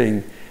whole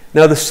thing.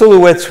 Now, the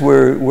silhouettes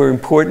were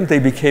important. They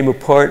became a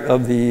part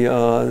of the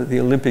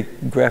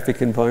Olympic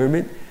graphic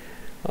environment.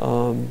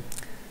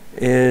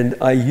 And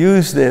I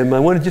use them. I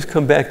want to just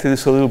come back to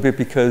this a little bit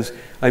because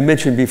I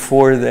mentioned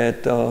before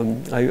that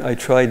I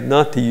tried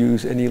not to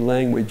use any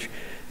language.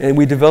 And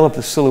we developed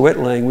a silhouette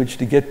language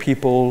to get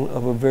people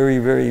of a very,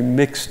 very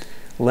mixed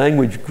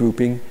language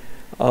grouping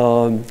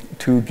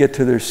to get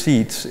to their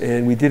seats.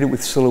 And we did it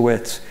with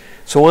silhouettes.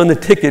 So on the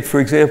ticket, for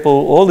example,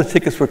 all the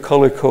tickets were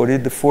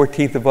color-coded. The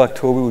 14th of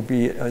October would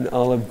be an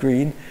olive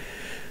green.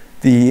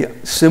 The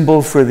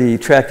symbol for the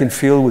track and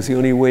field was the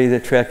only way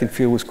that track and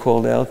field was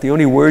called out. The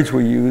only words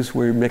were used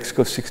were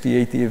Mexico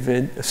 68, the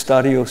event,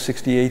 Estadio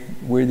 68,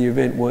 where the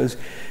event was,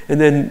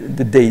 and then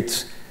the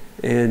dates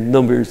and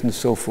numbers and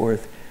so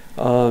forth.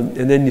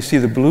 And then you see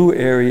the blue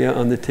area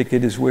on the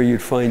ticket is where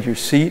you'd find your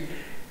seat,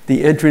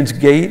 the entrance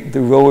gate,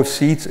 the row of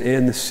seats,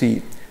 and the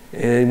seat.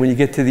 And when you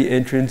get to the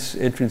entrance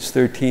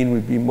 13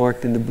 would be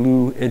marked in the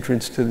blue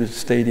entrance to the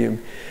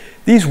stadium.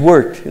 These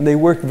worked, and they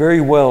worked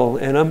very well.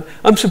 And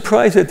I'm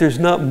surprised that there's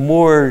not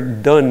more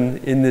done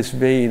in this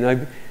vein.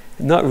 I've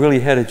not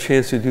really had a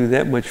chance to do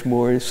that much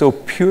more. It's so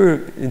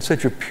pure, in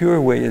such a pure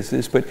way as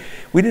this, but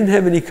we didn't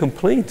have any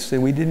complaints,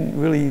 and we didn't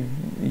really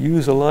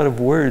use a lot of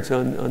words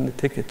on the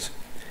tickets.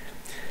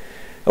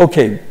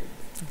 Okay,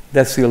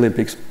 that's the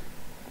Olympics.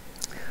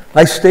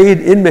 I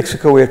stayed in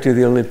Mexico after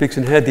the Olympics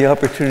and had the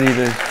opportunity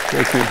to,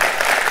 thank you.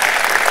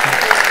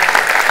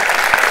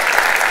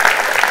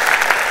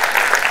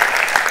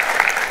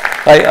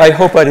 I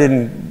hope I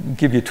didn't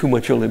give you too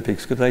much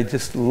Olympics because I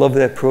just love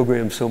that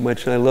program so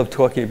much and I love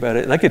talking about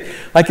it. And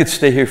I could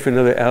stay here for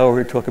another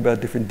hour and talk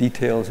about different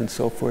details and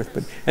so forth.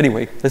 But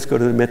anyway, let's go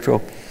to the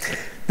metro.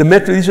 The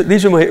metro,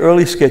 these are my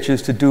early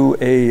sketches to do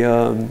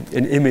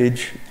an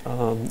image,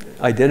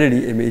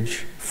 identity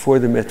image for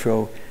the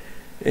metro.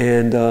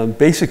 And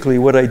basically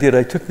what I did,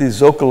 I took the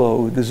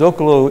Zocalo. The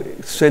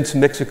Zocalo, since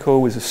Mexico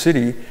was a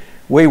city,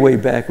 way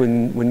back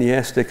when the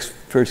Aztecs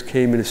first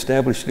came and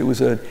established it,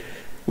 was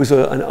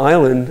an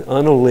island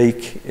on a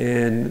lake,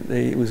 and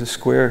it was a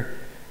square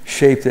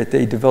shape that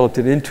they developed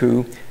it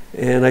into.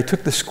 And I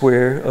took the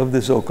square of the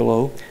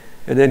Zocalo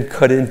and then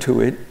cut into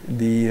it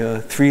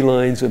the 3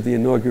 lines of the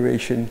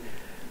inauguration,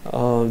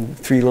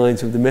 3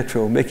 lines of the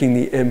metro, making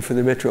the M for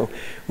the metro.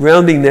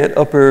 Rounding that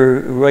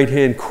upper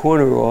right-hand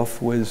corner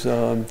off was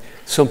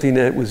something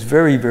that was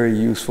very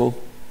useful.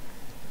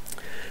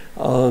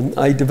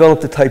 I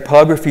developed a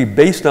typography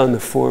based on the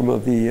form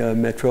of the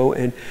metro,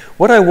 and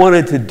what I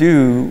wanted to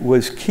do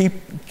was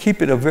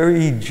keep it a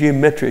very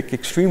geometric,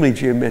 extremely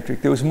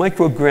geometric. There was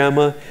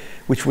microgramma,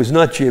 which was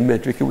not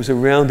geometric. It was a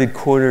rounded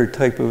corner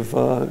type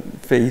of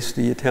face,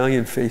 the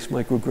Italian face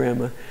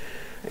microgramma.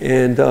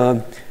 And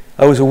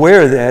I was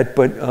aware of that,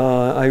 but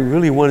I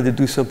really wanted to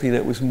do something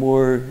that was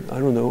more, I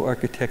don't know,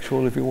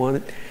 architectural if you want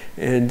it,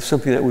 and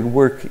something that would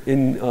work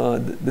in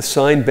the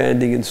sign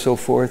banding and so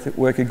forth,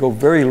 where I could go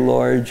very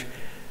large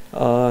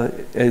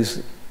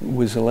as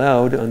was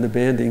allowed on the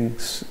banding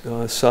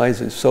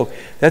sizes. So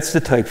that's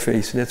the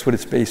typeface, and that's what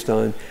it's based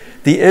on.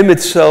 The M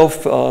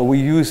itself, we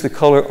use the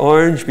color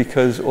orange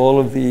because all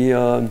of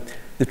the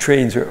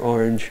trains are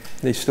orange.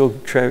 They still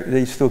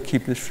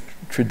keep this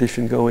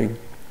tradition going.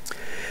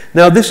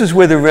 Now this is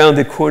where the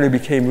rounded corner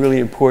became really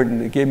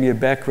important. It gave me a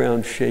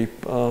background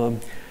shape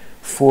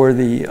for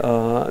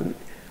the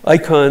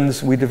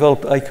icons. We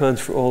developed icons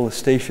for all the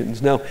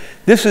stations. Now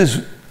this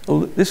is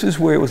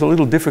where it was a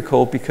little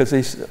difficult because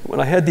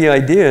when I had the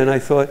idea and I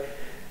thought,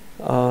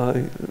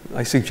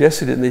 I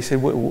suggested it, and they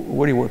said,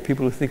 what do you want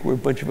people to think we're a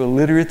bunch of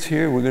illiterates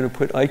here? We're going to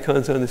put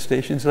icons on the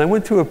stations. And I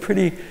went through a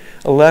pretty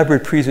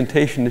elaborate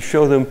presentation to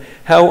show them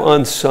how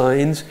on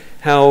signs,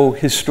 how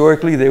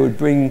historically they would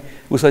bring, it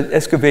was like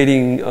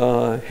excavating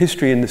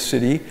history in the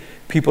city.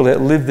 People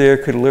that lived there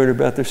could learn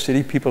about their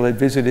city. People that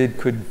visited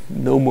could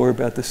know more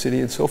about the city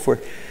and so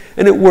forth.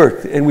 And it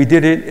worked, and we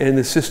did it, and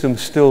the system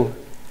still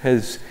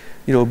has,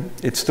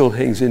 it still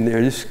hangs in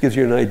there. This gives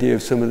you an idea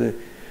of some of the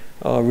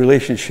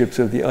relationships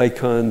of the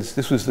icons.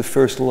 This was the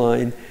first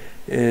line,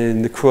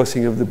 and the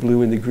crossing of the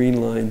blue and the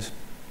green lines.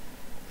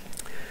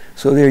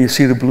 So there you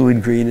see the blue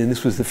and green, and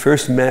this was the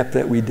first map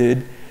that we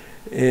did,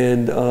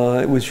 and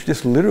it was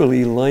just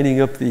literally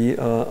lining up the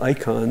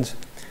icons.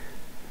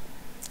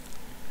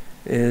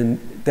 And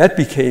that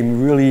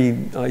became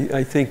really,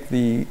 I think,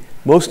 the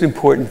most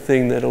important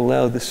thing that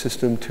allowed the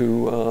system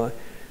to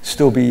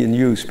still be in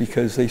use,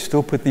 because they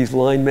still put these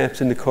line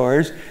maps in the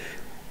cars.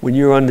 When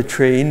you're on the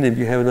train, if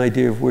you have an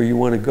idea of where you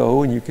want to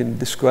go and you can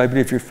describe it,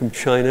 if you're from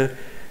China,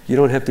 you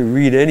don't have to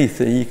read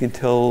anything. You can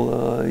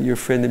tell your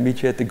friend to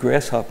meet you at the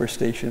Grasshopper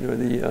station or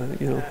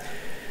the,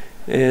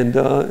 And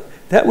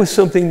that was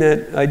something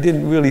that I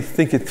didn't really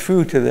think it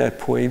through to that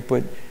point,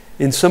 but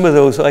in some of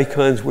those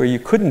icons where you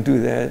couldn't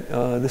do that,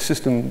 the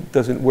system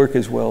doesn't work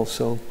as well.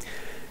 So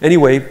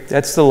anyway,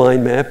 that's the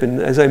line map.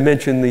 And as I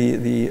mentioned,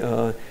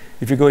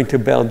 if you're going to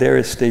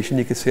Balderas station,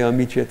 you can say, I'll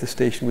meet you at the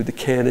station with the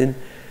cannon.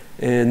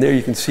 And there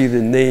you can see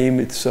the name.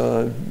 It's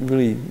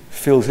really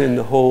fills in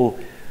the whole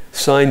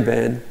sign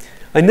band.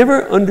 I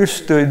never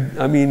understood,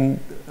 I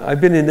mean,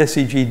 I've been in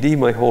SEGD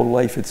my whole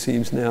life, it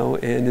seems now,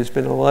 and there's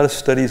been a lot of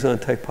studies on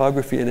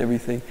typography and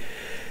everything.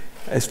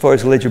 As far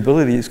as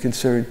legibility is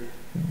concerned,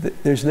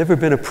 there's never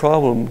been a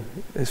problem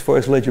as far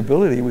as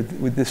legibility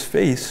with this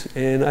face,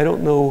 and I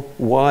don't know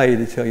why,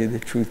 to tell you the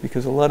truth,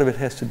 because a lot of it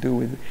has to do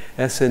with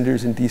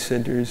ascenders and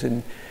descenders,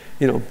 and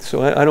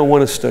so I don't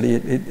want to study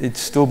it. It's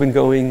still been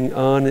going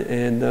on,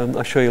 and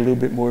I'll show you a little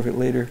bit more of it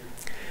later.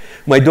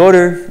 My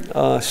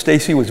daughter,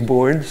 Stacy, was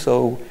born,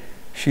 so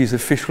she's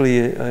officially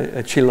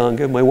a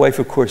Chilanga. My wife,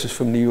 of course, is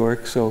from New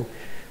York,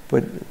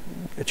 but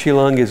a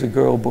Chilanga is a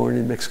girl born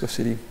in Mexico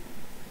City.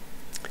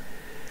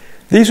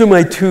 These are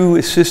my 2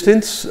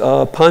 assistants.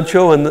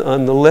 Pancho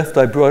on the left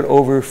I brought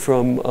over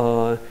from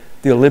the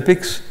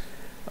Olympics.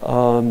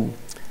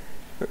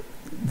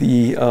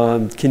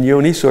 The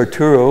Quinones,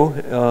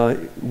 Arturo,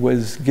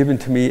 was given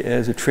to me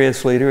as a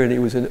translator, and he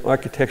was an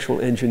architectural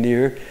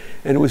engineer.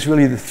 And it was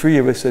really the 3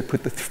 of us that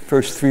put the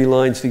first 3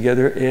 lines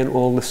together and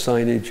all the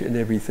signage and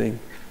everything.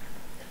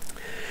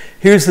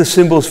 Here's the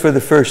symbols for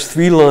the first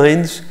 3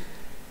 lines.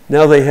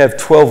 Now they have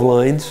 12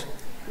 lines,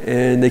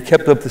 and they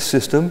kept up the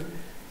system.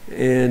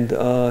 And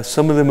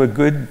some of them are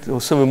good, well,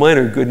 some of mine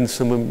are good and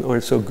some of them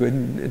aren't so good.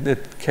 And they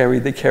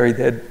carried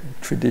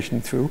that tradition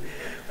through,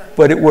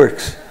 but it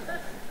works.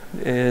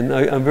 And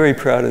I'm very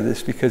proud of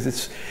this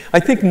because I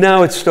think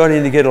now it's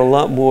starting to get a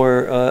lot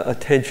more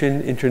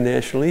attention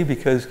internationally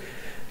because,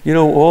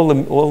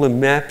 all the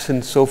maps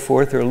and so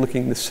forth are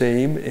looking the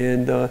same.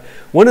 And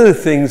one of the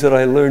things that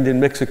I learned in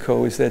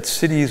Mexico is that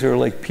cities are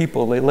like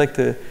people. They like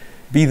to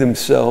be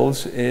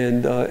themselves,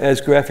 and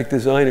as graphic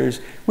designers,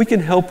 we can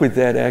help with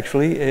that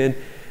actually, and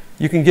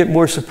you can get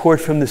more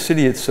support from the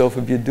city itself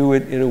if you do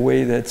it in a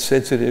way that's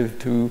sensitive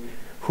to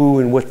who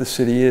and what the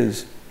city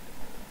is.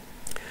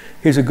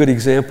 Here's a good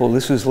example.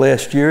 This was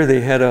last year.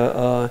 They had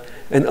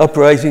an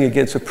uprising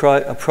against a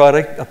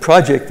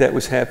project that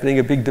was happening,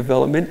 a big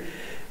development,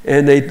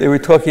 and they were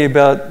talking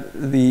about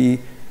the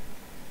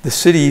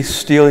city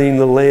stealing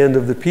the land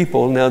of the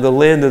people. Now, the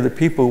land of the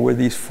people were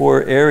these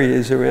 4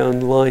 areas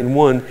around line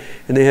 1,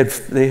 and they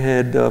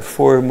had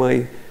 4 of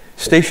my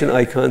station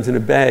icons in a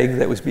bag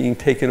that was being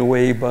taken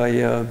away by,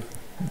 you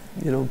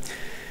know.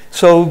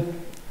 So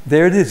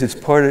there it is. It's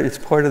part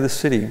of the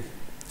city.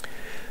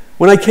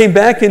 When I came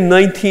back to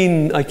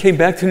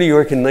New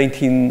York in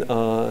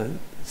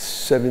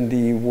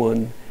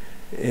 1971,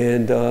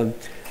 and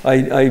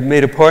I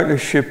made a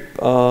partnership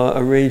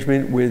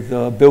arrangement with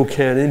Bill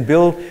Cannon.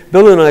 Bill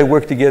and I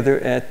worked together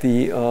at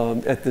the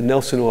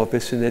Nelson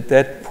office, and at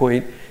that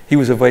point he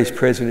was a vice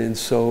president.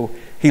 So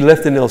he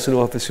left the Nelson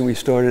office, and we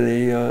started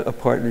a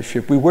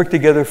partnership. We worked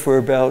together for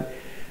about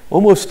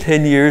almost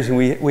 10 years, and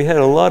we had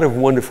a lot of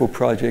wonderful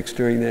projects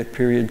during that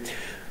period.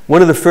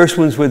 One of the first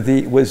ones was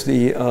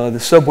the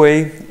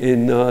subway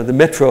in the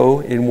metro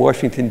in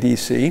Washington,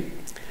 D.C.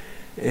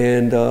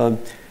 And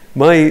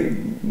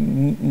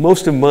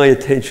most of my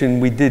attention,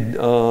 we did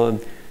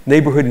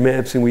neighborhood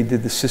maps and we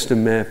did the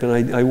system map.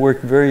 And I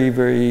worked very,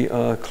 very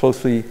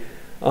closely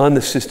on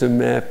the system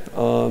map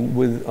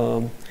with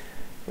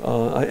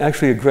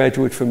actually a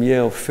graduate from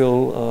Yale,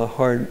 Phil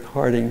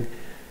Harding,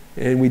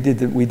 and we did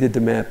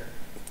the map.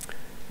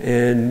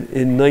 And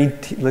in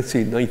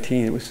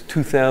it was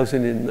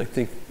 2000 and I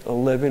think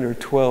 11 or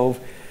 12,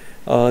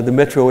 the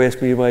Metro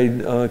asked me if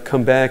I'd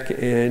come back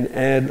and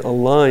add a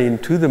line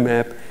to the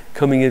map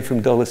coming in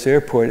from Dulles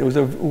Airport. It was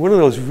one of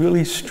those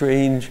really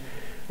strange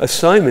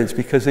assignments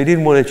because they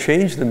didn't want to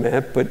change the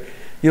map, but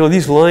you know,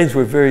 these lines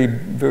were very,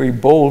 very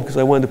bold because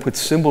I wanted to put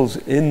symbols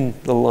in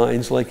the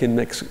lines like in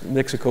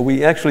Mexico.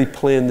 We actually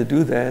planned to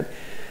do that.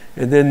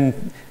 And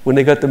then when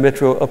they got the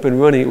Metro up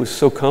and running, it was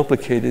so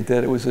complicated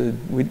that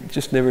we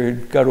just never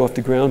got off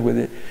the ground with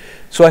it.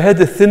 So I had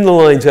to thin the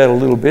lines out a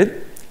little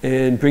bit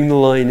and bring the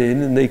line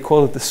in, and they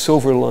call it the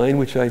silver line,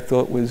 which I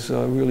thought was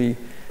really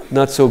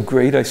not so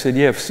great. I said,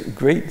 yeah,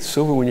 great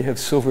silver when you have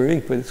silver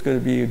ink, but it's going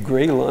to be a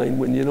gray line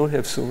when you don't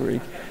have silver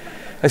ink.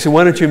 I said,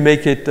 why don't you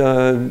make it,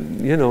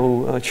 you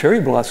know, cherry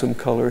blossom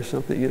color or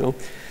something, you know?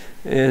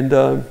 And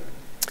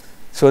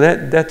so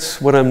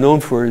that's what I'm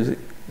known for, is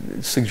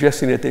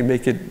suggesting that they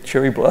make it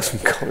cherry blossom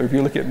color. If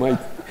you look at my,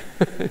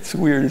 it's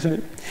weird, isn't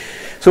it?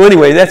 So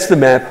anyway, that's the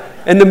map.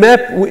 And the map,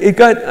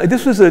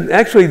 this was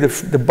actually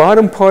the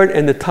bottom part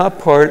and the top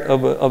part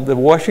of the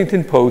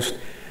Washington Post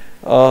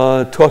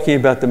talking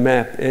about the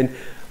map. And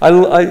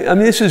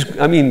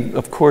I mean,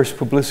 of course,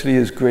 publicity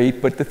is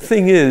great, but the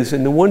thing is,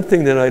 and the one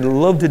thing that I'd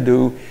love to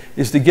do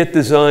is to get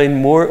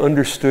design more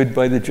understood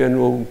by the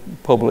general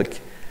public.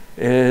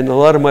 And a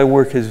lot of my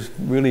work has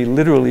really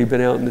literally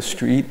been out in the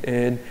street,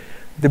 and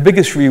the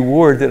biggest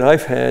reward that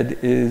I've had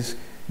is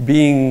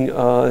being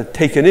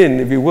taken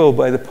in, if you will,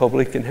 by the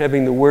public and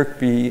having the work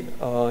be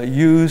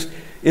used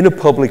in a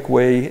public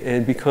way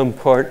and become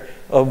part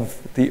of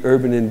the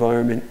urban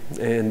environment.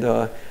 And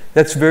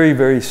that's very,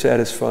 very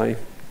satisfying.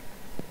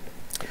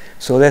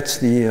 So that's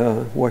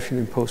the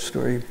Washington Post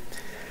story.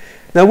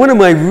 Now, one of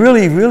my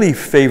really, really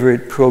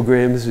favorite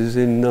programs is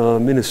in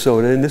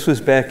Minnesota, and this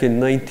was back in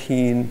about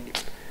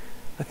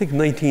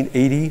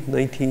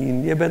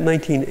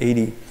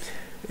 1980.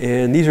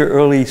 And these are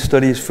early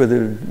studies for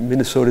the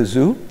Minnesota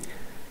Zoo.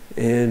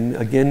 And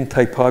again,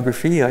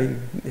 typography, I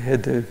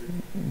had to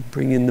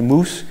bring in the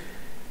moose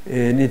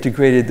and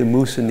integrated the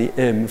moose and the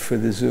M for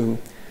the zoo.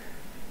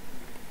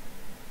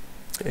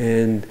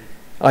 And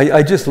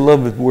I just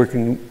loved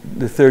working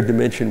the third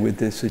dimension with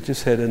this. It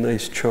just had a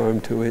nice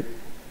charm to it.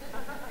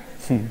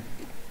 And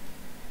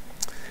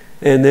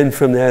then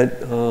from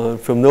that,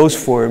 from those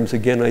forms,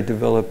 again, I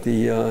developed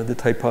the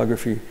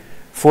typography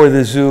for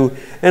the zoo.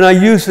 And I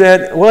use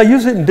that, well, I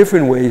use it in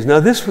different ways. Now,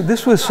 this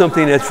was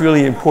something that's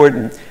really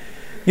important.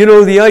 You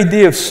know, the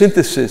idea of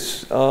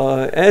synthesis,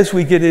 as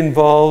we get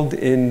involved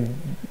in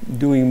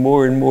doing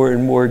more and more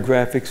and more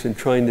graphics and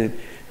trying to,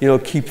 you know,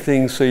 keep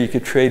things so you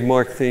could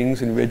trademark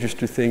things and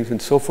register things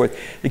and so forth,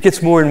 it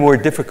gets more and more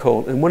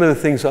difficult. And one of the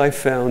things I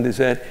found is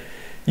that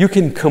you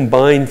can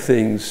combine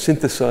things,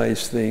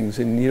 synthesize things,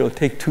 and, you know,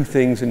 take two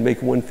things and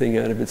make one thing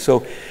out of it.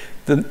 So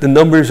the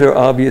numbers are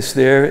obvious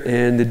there,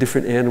 and the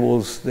different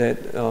animals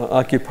that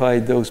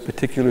occupied those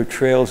particular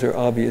trails are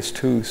obvious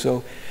too.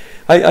 So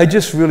I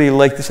just really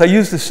like this. I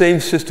use the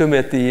same system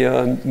at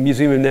the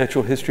Museum of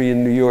Natural History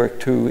in New York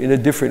too, in a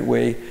different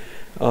way,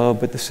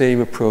 but the same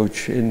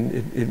approach,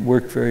 and it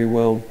worked very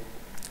well.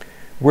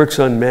 Works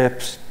on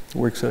maps,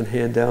 works on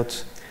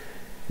handouts,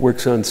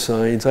 works on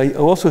signs. I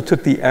also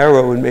took the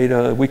arrow and made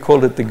we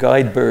called it the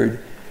guide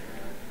bird,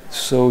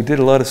 so did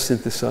a lot of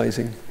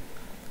synthesizing.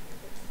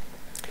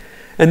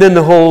 And then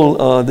the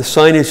whole, the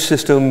signage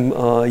system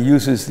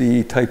uses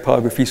the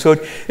typography. So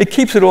it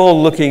keeps it all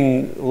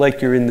looking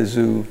like you're in the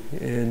zoo.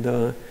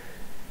 And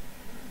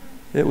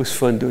it was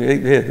fun doing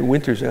it. Yeah, the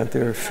winters out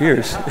there are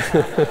fierce.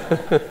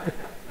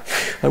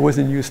 I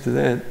wasn't used to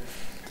that.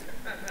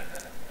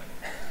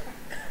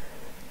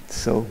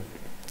 So,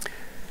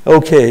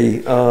 okay,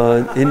 in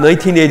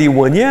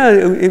 1981, yeah,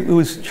 it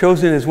was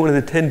chosen as one of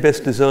the 10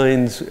 best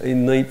designs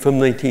from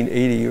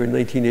 1980 or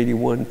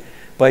 1981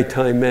 by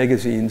Time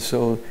magazine,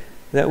 so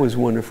that was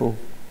wonderful.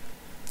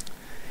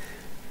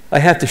 I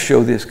have to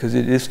show this because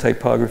it is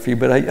typography,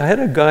 but I had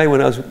a guy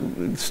when I was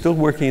still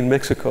working in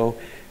Mexico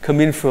come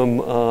in from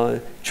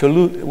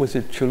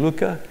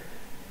Choluca?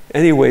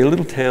 Anyway, a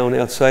little town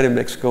outside of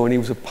Mexico, and he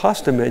was a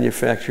pasta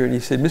manufacturer, and he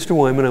said, Mr.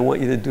 Wyman, I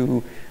want you to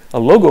do a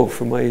logo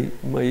for my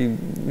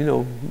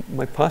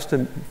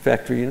pasta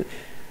factory.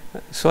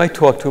 So I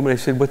talked to him and I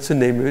said, what's the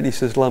name of it? And he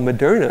says, La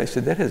Moderna. I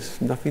said, that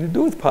has nothing to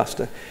do with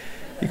pasta.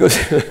 He goes,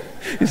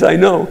 he said, I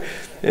know.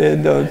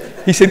 And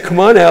he said, come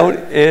on out.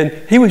 And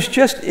he was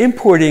just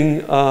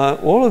importing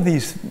all of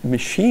these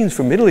machines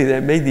from Italy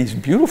that made these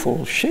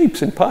beautiful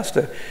shapes in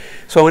pasta.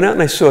 So I went out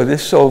and I saw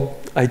this. So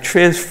I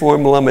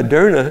transformed La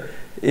Moderna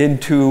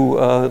into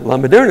La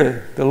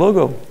Moderna, the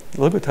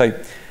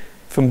logotype,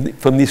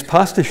 from these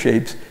pasta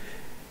shapes.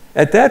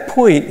 At that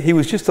point, he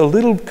was just a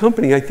little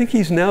company. I think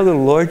he's now the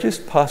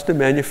largest pasta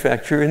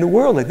manufacturer in the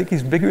world. I think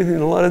he's bigger than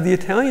a lot of the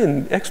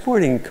Italian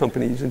exporting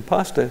companies in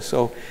pasta.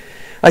 So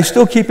I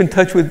still keep in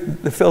touch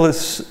with the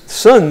fellow's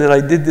son that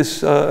I did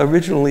this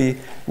originally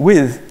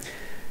with.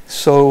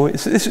 So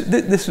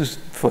this was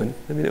fun.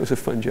 I mean, it was a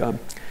fun job.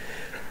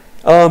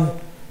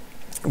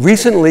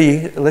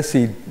 Recently, let's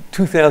see,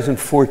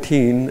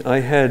 2014, I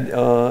had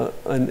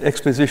an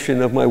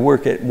exposition of my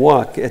work at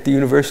WAC at the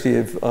University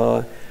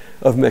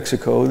of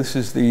Mexico. This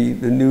is the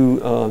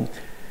new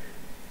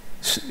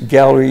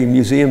gallery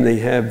museum they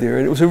have there,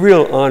 and it was a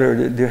real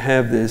honor to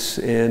have this.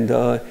 And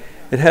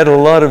it had a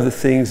lot of the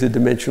things, the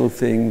dimensional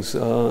things, a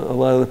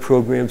lot of the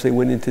programs. They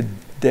went into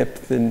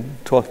depth and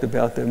talked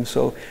about them.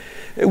 So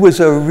it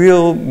was a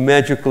real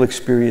magical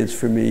experience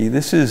for me.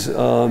 This is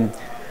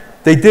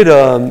they did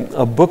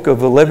a book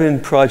of 11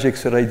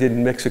 projects that I did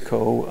in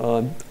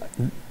Mexico.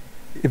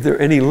 If there are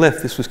any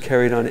left, this was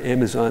carried on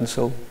Amazon.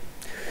 So.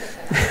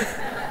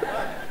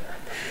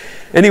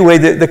 Anyway,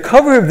 the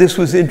cover of this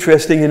was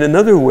interesting in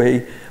another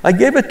way. I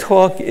gave a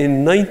talk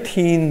in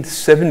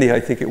 1970,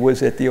 I think it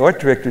was, at the Art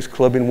Directors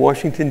Club in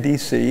Washington,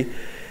 D.C.,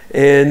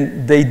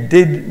 and they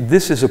did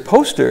this as a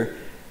poster.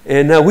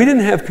 And now we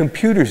didn't have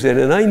computers then,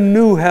 and I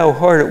knew how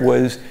hard it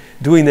was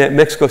doing that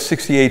Mexico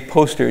 68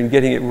 poster and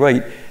getting it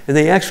right. And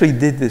they actually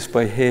did this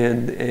by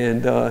hand,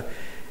 and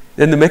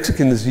then the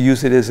Mexicans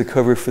used it as a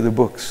cover for the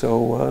book.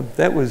 So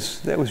that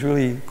was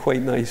really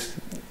quite nice.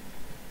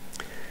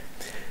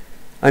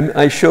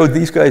 I showed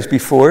these guys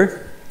before.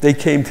 They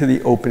came to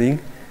the opening.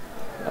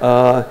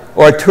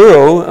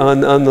 Arturo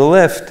on the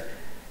left,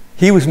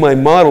 he was my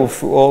model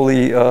for all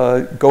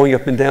the going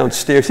up and down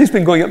stairs. He's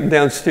been going up and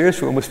down stairs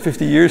for almost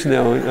 50 years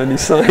now on these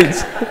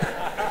signs.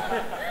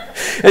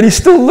 And he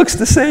still looks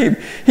the same.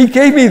 He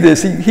gave me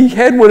this. He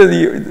had one of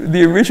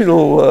the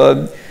original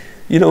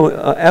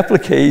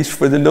appliques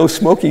for the no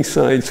smoking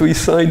sign, so he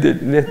signed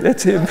it, and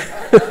that's him.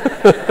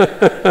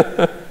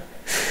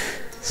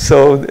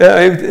 So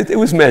it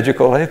was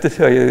magical, I have to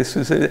tell you.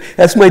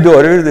 That's my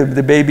daughter,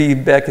 the baby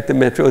back at the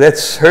Metro.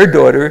 That's her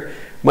daughter,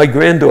 my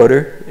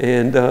granddaughter,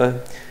 and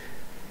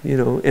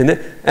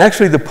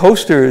actually the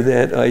poster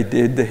that I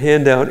did, the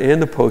handout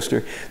and the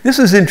poster. This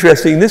is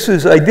interesting.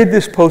 I did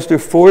this poster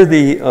for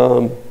the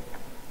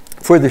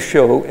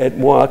show at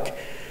WAC,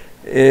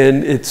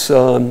 and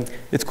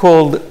it's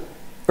called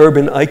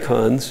Urban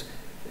Icons.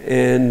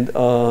 And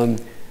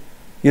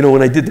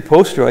when I did the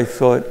poster, I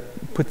thought,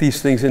 put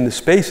these things into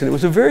space, and it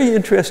was a very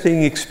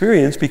interesting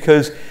experience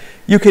because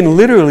you can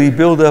literally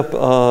build up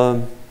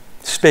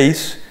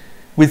space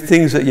with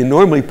things that you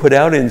normally put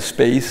out in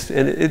space,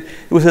 and it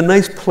was a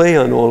nice play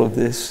on all of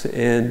this,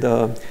 and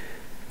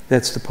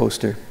that's the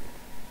poster.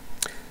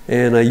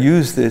 And I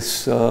used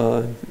this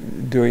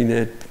during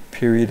that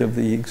period of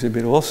the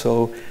exhibit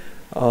also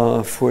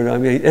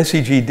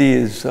SEGD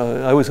is,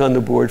 I was on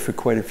the board for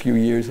quite a few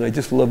years, and I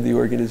just love the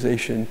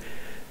organization.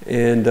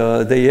 And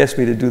they asked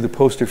me to do the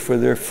poster for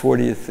their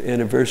 40th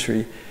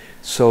anniversary.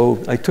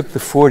 So I took the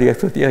 40. I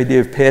thought the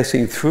idea of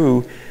passing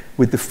through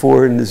with the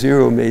 4 and the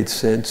 0 made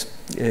sense.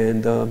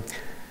 And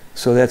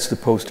so that's the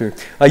poster.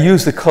 I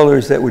used the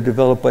colors that were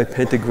developed by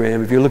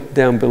Pentagram. If you look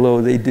down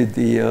below, they did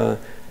the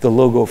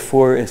logo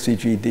for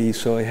SEGD.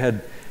 So I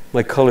had,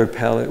 my color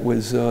palette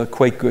was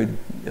quite good.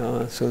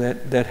 So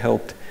that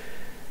helped.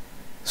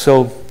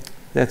 So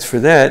that's for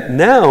that.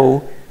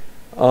 Now,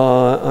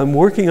 I'm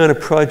working on a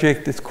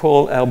project that's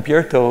called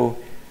Alberto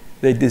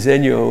de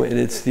Diseño, and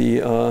it's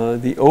the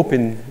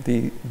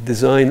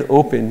design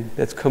open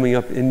that's coming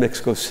up in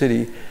Mexico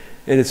City.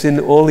 And it's in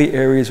all the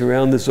areas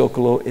around the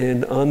Zocalo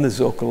and on the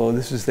Zocalo.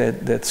 This is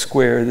that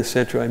square, the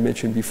center I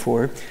mentioned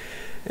before.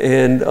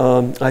 And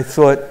I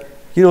thought,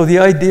 the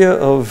idea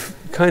of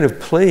kind of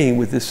playing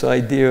with this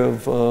idea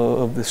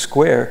of the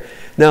square.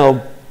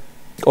 Now,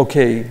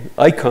 okay,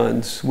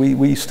 icons.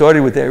 We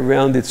started with that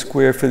rounded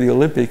square for the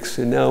Olympics,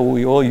 and now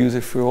we all use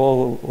it for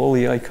all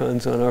the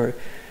icons on our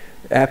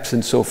apps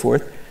and so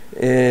forth.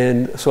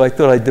 And so I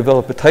thought I'd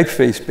develop a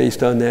typeface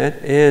based on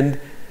that. And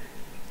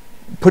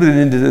put it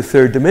into the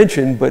third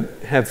dimension, but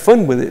have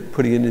fun with it,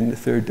 putting it in the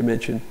third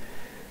dimension.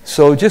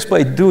 So just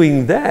by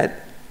doing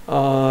that,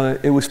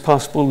 it was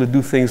possible to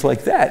do things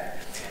like that.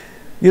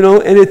 You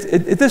know, and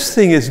this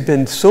thing has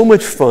been so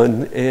much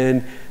fun,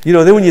 and you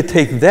know, then when you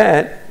take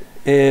that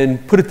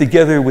and put it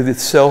together with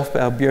itself,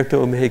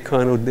 Alberto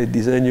Mexicano de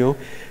Diseño,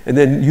 and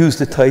then use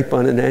the type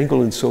on an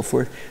angle and so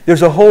forth,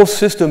 there's a whole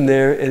system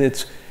there, and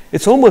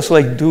it's almost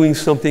like doing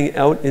something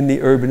out in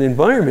the urban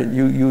environment.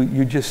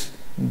 You just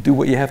do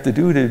what you have to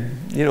do to,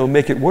 you know,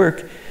 make it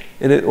work,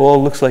 and it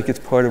all looks like it's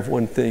part of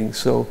one thing.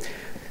 So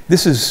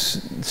this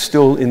is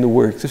still in the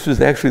works. This was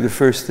actually the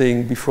first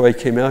thing before I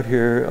came out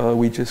here.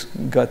 We just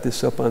got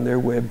this up on their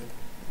web.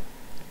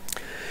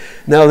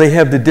 Now they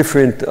have the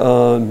different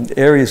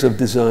areas of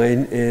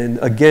design, and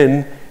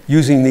again,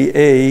 using the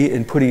A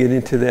and putting it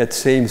into that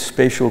same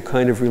spatial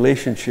kind of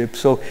relationship.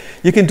 So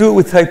you can do it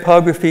with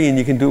typography and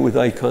you can do it with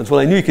icons. Well,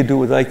 I knew you could do it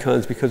with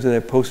icons because of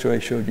that poster I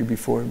showed you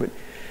before, but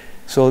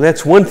so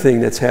that's one thing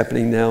that's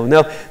happening now.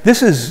 Now,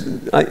 this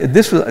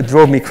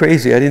drove me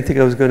crazy. I didn't think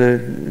I was going to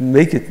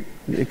make it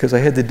because I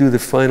had to do the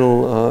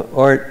final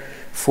art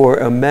for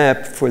a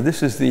map for,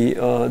 this is the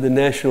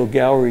National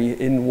Gallery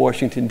in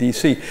Washington,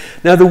 D.C.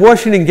 Now, the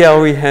Washington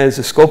Gallery has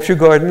a sculpture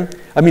garden.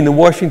 I mean,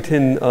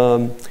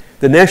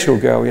 the National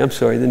Gallery, I'm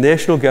sorry, the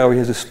National Gallery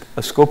has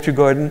a sculpture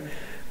garden,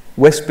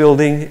 West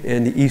Building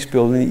and the East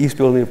Building. The East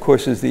Building, of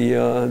course, is the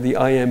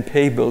I.M.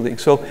 Pei building.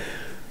 So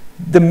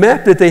the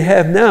map that they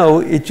have now,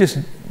 it just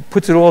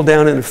puts it all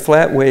down in a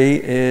flat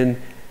way,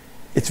 and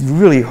it's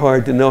really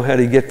hard to know how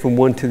to get from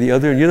one to the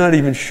other, and you're not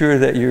even sure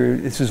that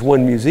this is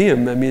one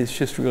museum. I mean, it's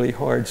just really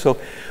hard.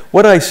 So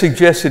what I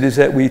suggested is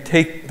that we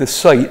take the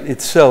site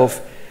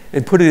itself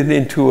and put it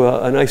into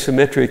an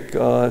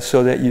isometric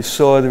so that you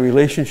saw the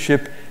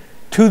relationship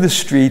to the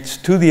streets,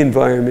 to the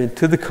environment,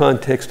 to the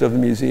context of the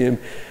museum,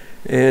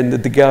 and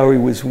that the gallery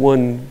was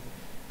one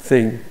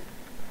thing.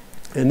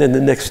 And then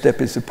the next step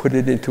is to put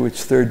it into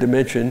its third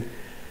dimension.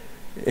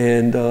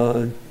 And,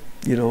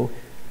 you know,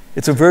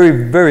 it's a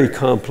very, very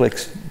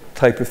complex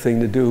type of thing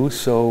to do.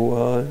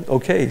 So,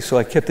 okay, so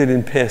I kept it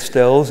in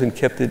pastels and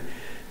kept it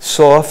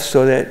soft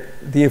so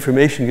that the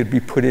information could be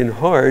put in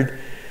hard.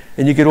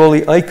 And you get all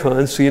the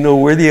icons, so you know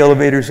where the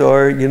elevators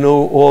are, you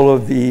know all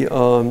of the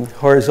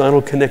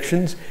horizontal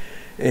connections,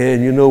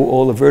 and you know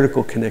all the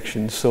vertical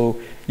connections. So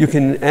you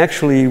can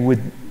actually,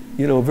 with,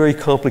 you know, a very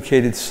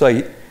complicated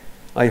site,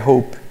 I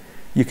hope,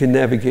 you can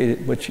navigate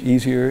it much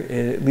easier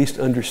and at least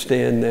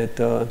understand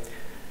that,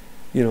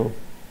 you know,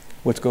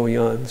 what's going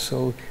on.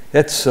 So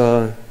that's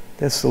the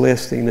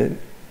last thing that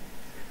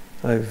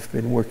I've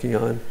been working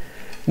on.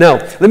 Now,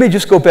 let me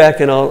just go back,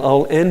 and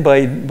I'll end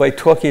by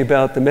talking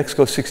about the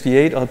Mexico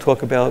 68. I'll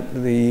talk about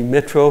the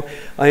metro.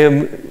 I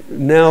am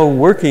now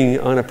working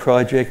on a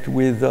project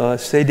with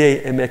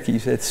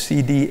CDMX, that's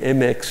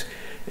CDMX,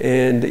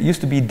 and it used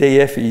to be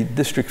DF,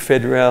 District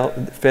Federal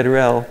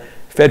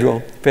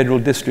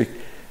District.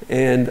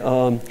 And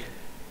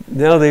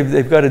now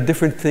they've got a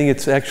different thing.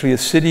 It's actually a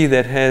city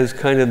that has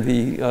kind of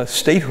the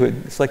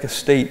statehood. It's like a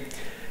state.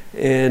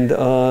 And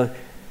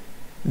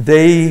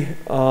they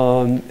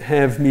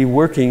have me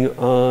working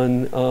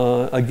on,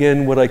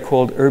 again, what I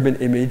called urban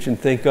image, and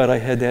thank God I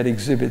had that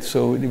exhibit,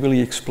 so it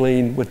really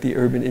explained what the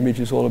urban image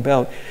is all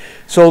about.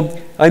 So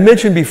I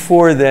mentioned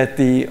before that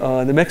the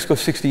Mexico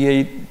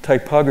 68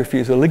 typography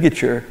is a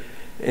ligature,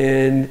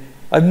 and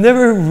I've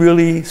never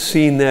really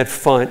seen that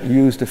font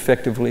used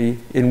effectively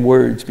in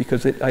words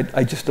because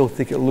I just don't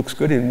think it looks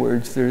good in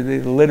words.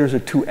 The letters are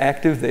too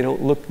active. They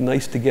don't look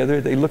nice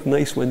together. They look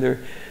nice when they're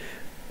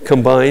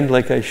combined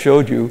like I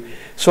showed you.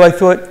 So I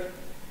thought,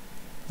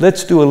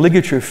 let's do a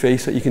ligature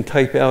face that you can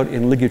type out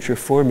in ligature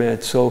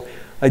format. So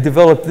I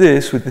developed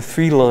this with the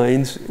 3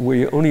 lines where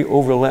you only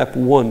overlap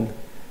one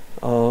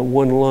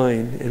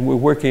line. And we're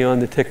working on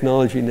the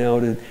technology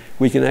now that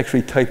we can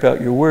actually type out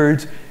your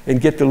words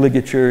and get the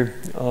ligature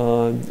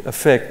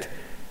effect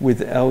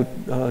without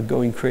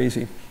going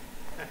crazy.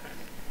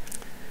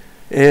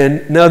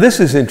 And now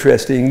this is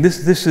interesting.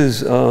 This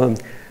is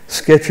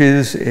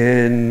sketches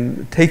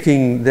and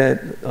taking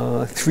that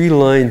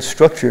 3-line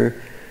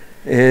structure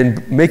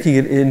and making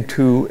it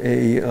into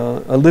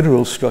a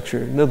literal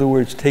structure. In other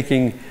words,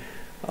 taking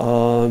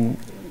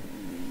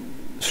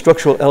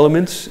structural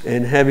elements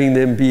and having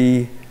them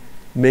be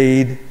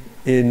made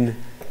in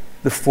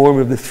the form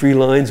of the 3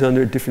 lines on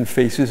their different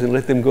faces, and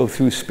let them go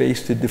through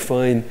space to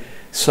define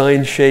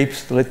sign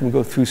shapes, to let them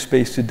go through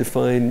space to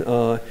define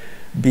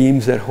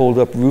beams that hold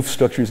up roof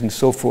structures and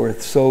so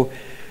forth. So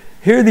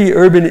here the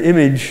urban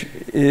image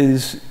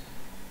is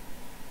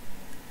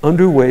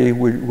underway.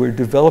 We're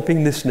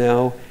developing this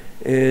now,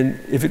 and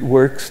if it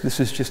works,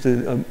 this is just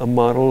a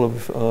model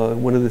of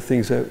one of the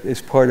things that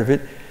is part of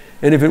it.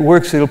 And if it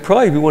works, it'll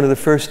probably be one of the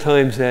first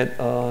times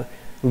that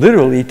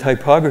literally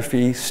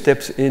typography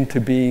steps into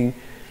being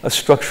a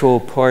structural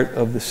part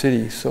of the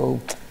city. So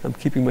I'm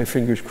keeping my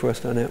fingers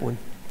crossed on that one.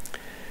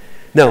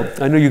 Now,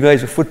 I know you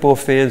guys are football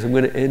fans. I'm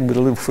going to end with a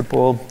little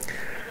football.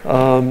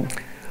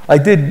 I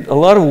did a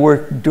lot of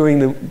work during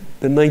the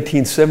the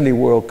 1970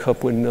 World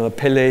Cup when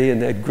Pelé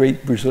and that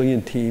great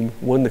Brazilian team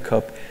won the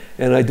cup.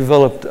 And I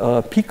developed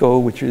Pico,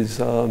 which is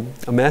a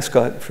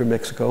mascot for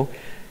Mexico.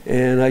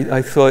 And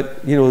I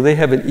thought, you know, they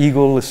have an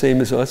eagle the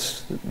same as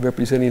us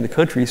representing the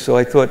country. So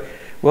I thought,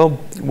 well,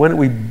 why don't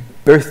we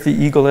birth the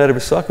eagle out of a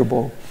soccer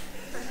ball?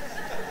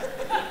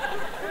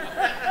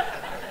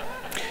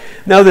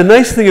 Now, the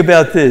nice thing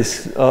about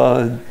this,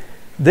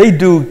 they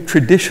do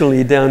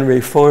traditionally down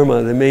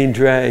Reforma, the main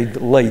drag,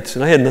 lights.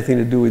 And I had nothing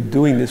to do with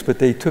doing this, but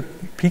they took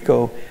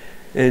Pico,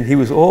 and he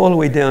was all the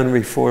way down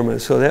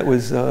Reforma. So that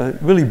was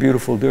really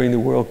beautiful during the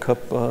World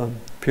Cup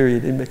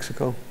period in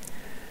Mexico.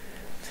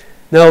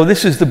 Now,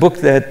 this is the book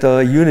that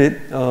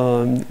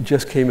UNIT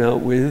just came out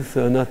with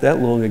not that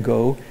long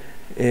ago.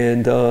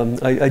 And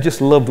I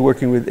just loved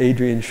working with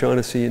Adrian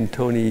Shaughnessy and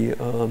Tony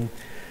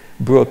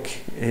Brook.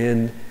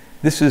 And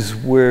this is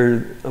where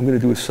I'm going to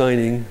do a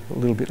signing a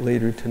little bit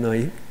later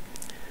tonight.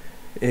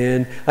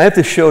 And I have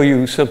to show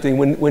you something.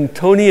 When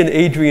Tony and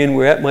Adrian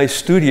were at my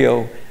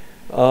studio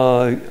is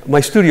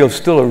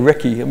still a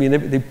recce. I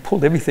mean, they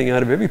pulled everything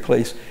out of every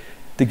place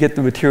to get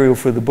the material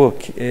for the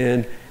book.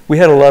 And we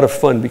had a lot of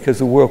fun because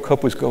the World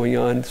Cup was going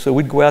on. So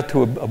we'd go out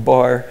to a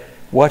bar,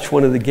 watch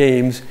one of the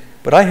games,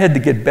 but I had to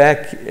get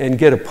back and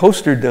get a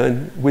poster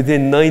done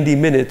within 90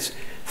 minutes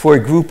for a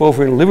group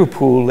over in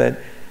Liverpool that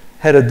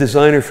had a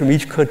designer from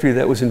each country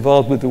that was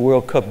involved with the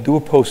World Cup do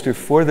a poster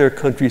for their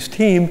country's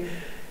team,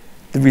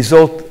 the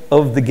result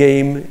of the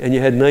game, and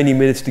you had 90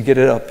 minutes to get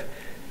it up.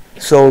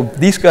 So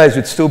these guys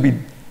would still be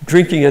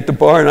drinking at the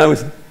bar, and I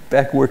was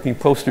back working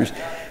posters.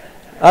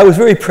 I was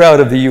very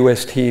proud of the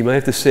U.S. team, I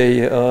have to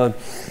say.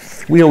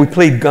 We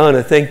played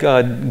Ghana. Thank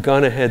God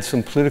Ghana had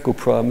some political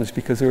problems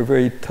because they were a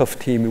very tough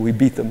team, and we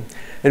beat them.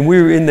 And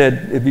we were in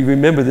that, if you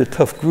remember the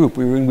tough group,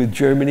 we were in with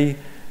Germany,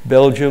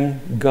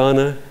 Belgium,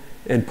 Ghana,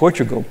 and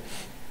Portugal.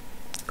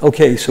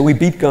 Okay, so we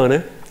beat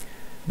Ghana.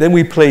 Then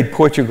we played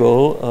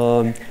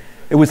Portugal.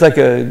 It was like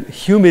a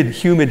humid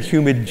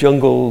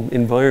jungle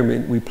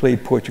environment. We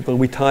played Portugal,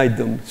 and we tied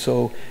them.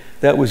 So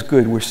that was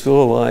good. We're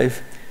still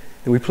alive.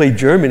 And we played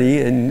Germany,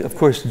 and of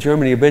course,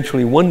 Germany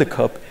eventually won the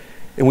cup.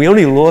 And we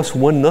only lost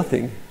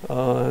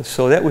 1-0.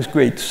 So that was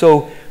great.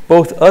 So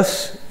both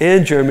us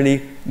and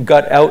Germany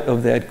got out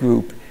of that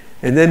group.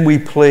 And then we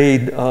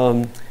played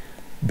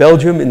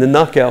Belgium in the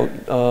knockout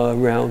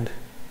round.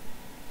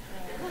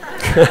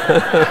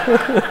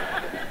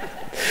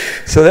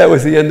 So that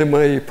was the end of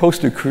my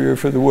poster career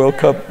for the World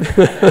Cup.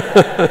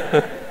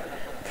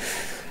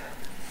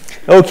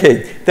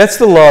 Okay, that's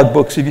the log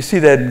books. If you see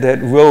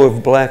that row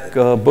of black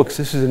books,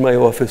 this is in my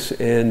office.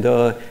 And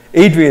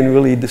Adrian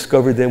really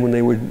discovered them when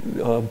they were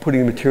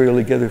putting the material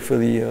together for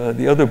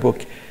the other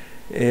book.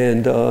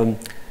 And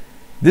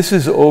this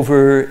is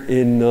over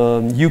in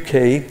UK,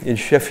 in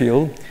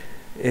Sheffield.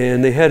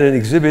 And they had an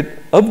exhibit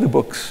of the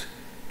books.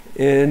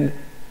 And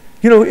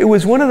you know, it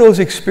was one of those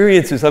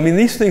experiences. I mean,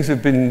 these things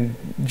have been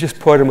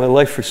just part of my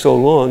life for so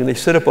long, and they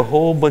set up a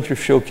whole bunch of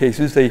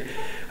showcases. I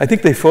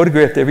think they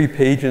photographed every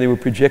page, and they were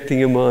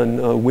projecting them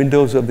on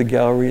windows of the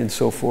gallery and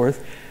so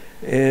forth.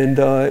 And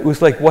it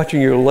was like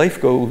watching your life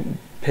go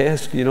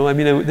past, you know. I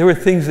mean, there were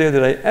things there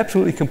that I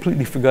absolutely,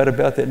 completely forgot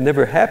about that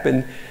never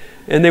happened.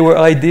 And they were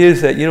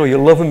ideas that, you know, you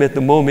love them at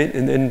the moment,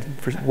 and then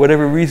for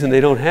whatever reason,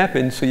 they don't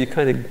happen, so you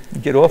kind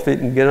of get off it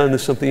and get on to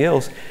something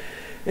else.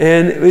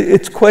 And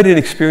it's quite an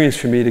experience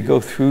for me to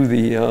go through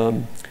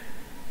the,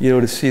 you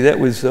know, to see. That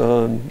was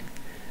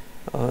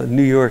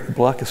New York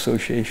Block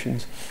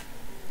Associations.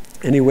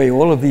 Anyway,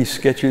 all of these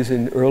sketches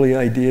and early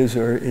ideas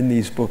are in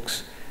these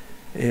books.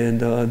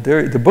 And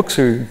the books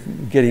are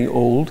getting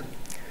old.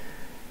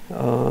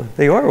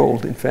 They are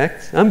old, in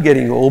fact. I'm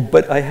getting old,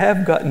 but I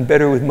have gotten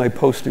better with my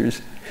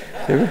posters.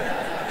 They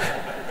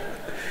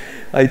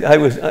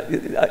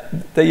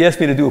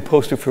asked me to do a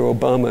poster for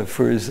Obama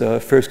for his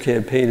first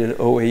campaign in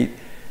 '08.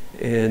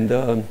 And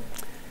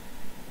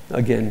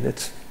again,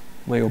 that's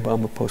my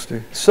Obama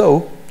poster.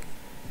 So,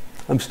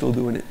 I'm still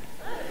doing it.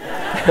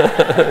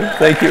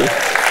 Thank you.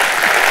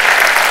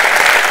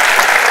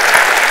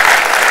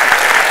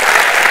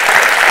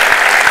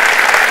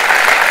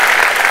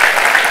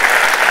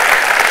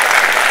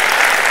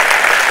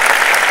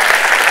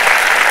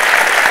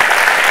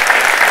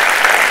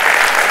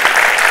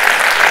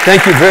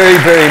 Thank you very,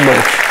 very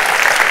much.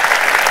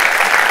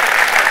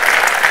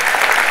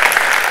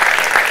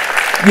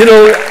 You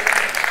know,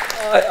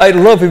 I'd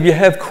love if you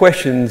have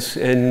questions,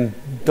 and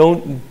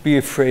don't be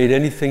afraid.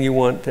 Anything you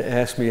want to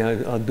ask me,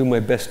 I'll do my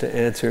best to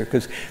answer,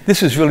 because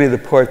this is really the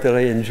part that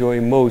I enjoy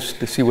most,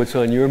 to see what's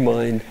on your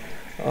mind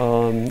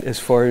as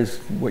far as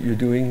what you're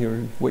doing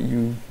or what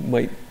you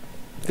might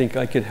think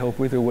I could help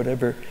with or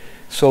whatever.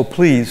 So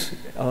please,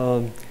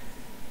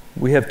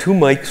 we have 2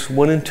 mics,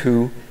 1 and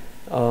 2.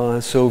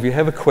 So if you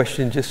have a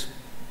question, just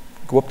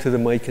go up to the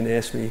mic and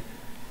ask me.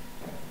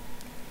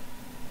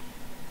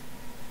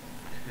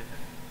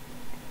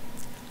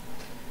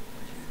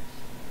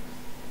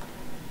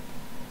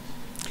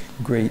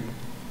 Great.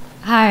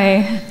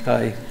 Hi.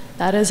 Hi.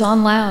 That is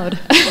on loud.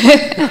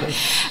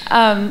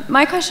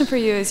 My question for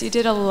you is, you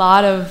did a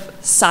lot of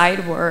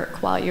side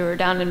work while you were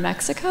down in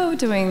Mexico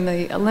doing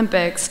the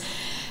Olympics.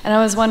 And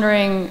I was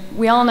wondering,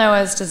 we all know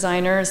as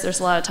designers, there's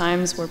a lot of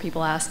times where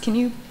people ask, can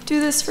you do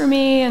this for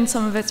me? And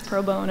some of it's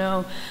pro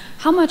bono.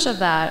 How much of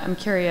that, I'm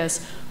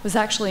curious, was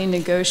actually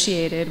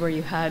negotiated where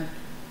you had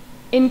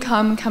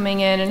income coming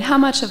in, and how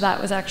much of that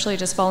was actually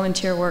just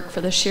volunteer work for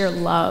the sheer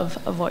love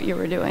of what you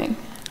were doing?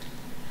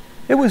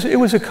 It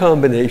was a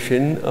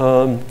combination.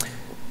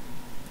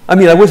 I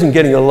mean, I wasn't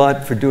getting a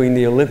lot for doing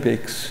the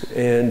Olympics,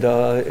 and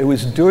it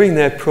was during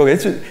that program.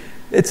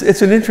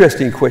 It's an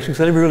interesting question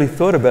because I never really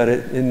thought about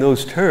it in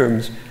those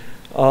terms.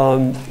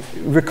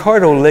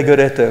 Ricardo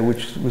Legorreta,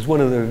 which was one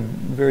of the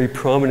very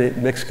prominent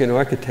Mexican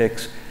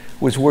architects,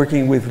 was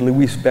working with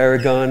Luis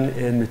Barragan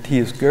and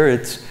Matthias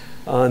Goeritz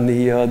on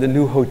the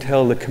new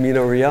hotel, the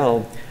Camino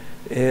Real.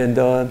 And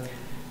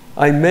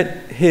I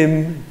met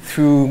him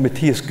through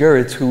Matthias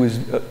Goeritz, who was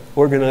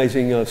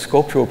organizing a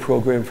sculptural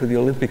program for the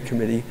Olympic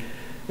Committee.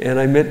 And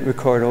I met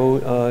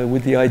Ricardo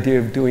with the idea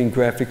of doing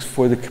graphics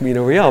for the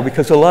Camino Real,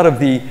 because a lot of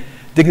the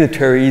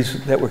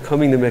dignitaries that were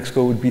coming to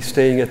Mexico would be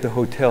staying at the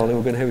hotel. They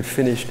were going to have it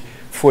finished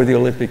for the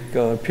Olympic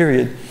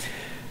period.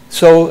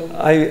 So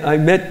I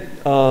met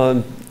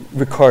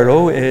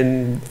Ricardo,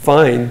 and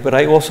fine, but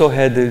I also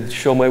had to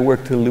show my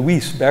work to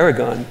Luis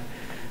Barragan.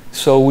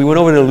 So we went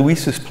over to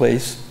Luis's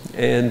place,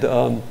 and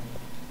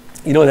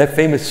you know that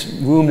famous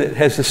room that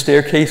has the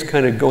staircase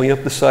kind of going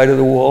up the side of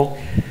the wall?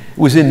 It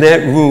was in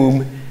that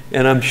room,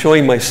 and I'm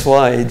showing my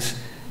slides,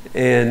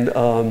 and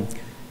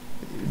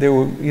there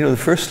were, you know, the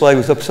first slide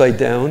was upside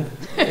down,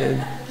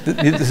 and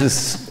this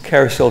is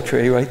carousel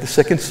tray, right? The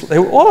second, they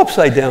were all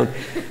upside down.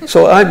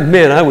 So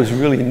I was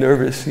really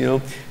nervous, you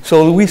know.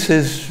 So Luis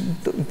says,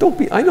 don't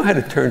be, I know how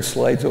to turn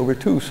slides over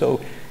too.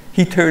 So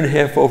he turned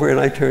half over and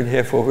I turned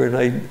half over, and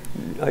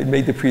I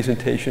made the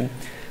presentation.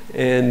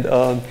 And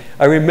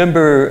I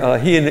remember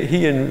he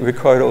and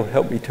Ricardo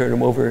helped me turn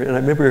them over. And I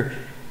remember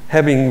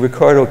having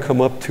Ricardo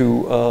come up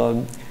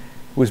to,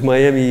 was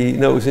Miami,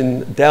 no, it was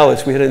in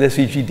Dallas. We had an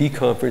SEGD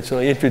conference, and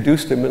I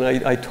introduced him, and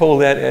I told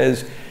that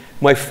as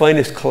my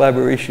finest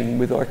collaboration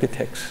with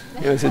architects,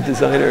 you know, as a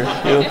designer.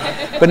 You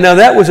know. But now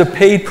that was a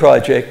paid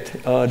project,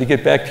 to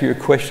get back to your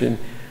question.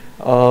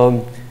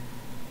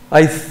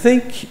 I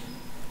think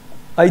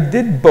I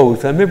did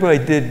both. I remember I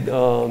did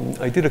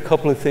a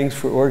couple of things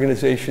for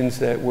organizations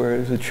that were, it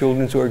was a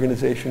children's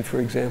organization, for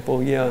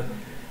example, yeah.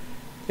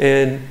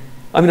 And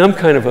I mean, I'm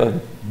kind of a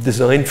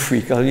design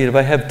freak. I mean, if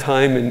I have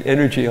time and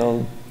energy,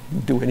 I'll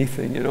do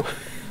anything, you know,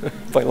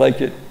 if I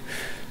like it,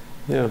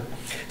 yeah.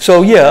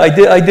 So yeah,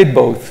 I did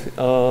both,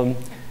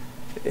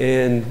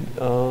 and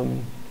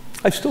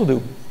I still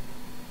do.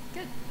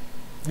 Good.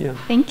 Yeah.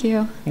 Thank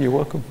you. You're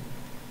welcome.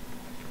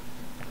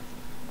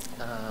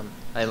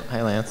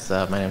 Hi Lance,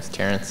 my name's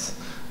Terrence.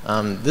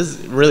 This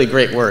is really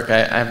great work.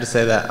 I have to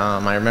say that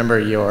I remember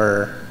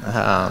your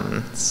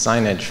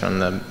signage from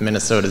the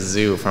Minnesota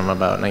Zoo from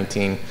about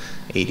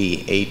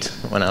 1988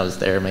 when I was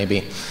there,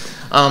 maybe.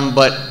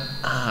 But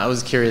I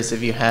was curious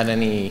if you had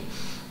any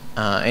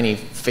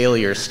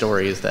failure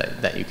stories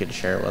that you could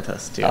share with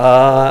us too.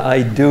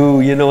 I do.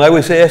 You know, I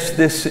was asked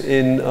this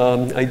in,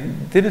 I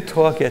did a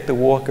talk at the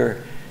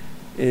Walker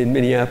in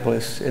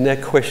Minneapolis, and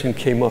that question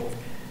came up,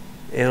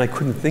 and I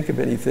couldn't think of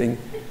anything.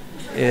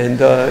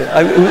 And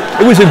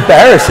it was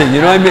embarrassing,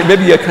 you know.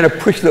 Maybe I kind of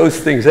pushed those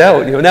things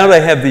out. You know, now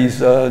that I have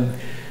these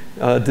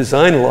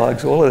design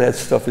logs, all of that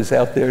stuff is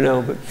out there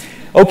now. But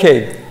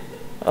okay,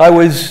 I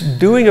was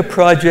doing a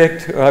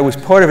project, or I was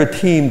part of a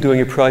team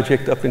doing a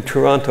project up in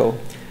Toronto,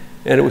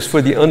 and it was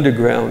for the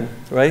underground,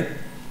 right?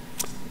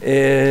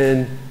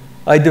 And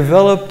I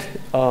developed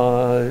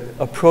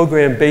a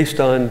program based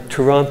on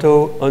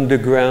Toronto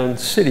Underground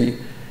City,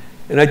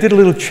 and I did a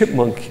little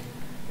chipmunk.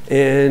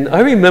 And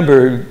I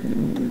remember,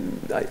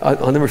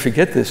 I'll never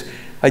forget this,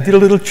 I did a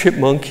little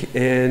chipmunk,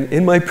 and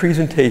in my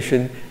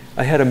presentation,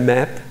 I had a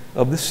map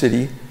of the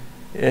city,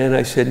 and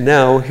I said,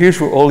 now, here's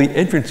where all the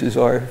entrances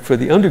are for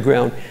the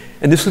underground.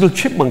 And this little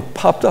chipmunk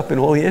popped up in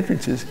all the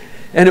entrances,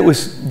 and it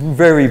was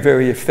very,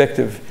 very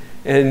effective.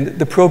 And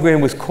the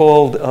program was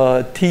called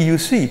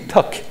TUC,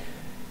 Tuck.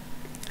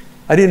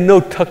 I didn't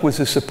know Tuck was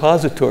a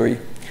suppository.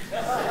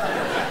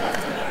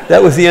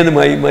 That was the end of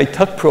my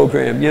Tuck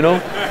program, you know?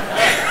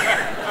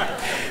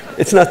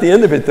 It's not the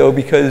end of it, though,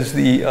 because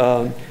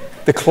the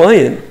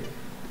client,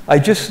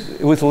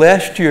 it was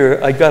last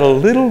year, I got a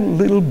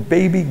little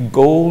baby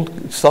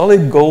gold,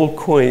 solid gold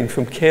coin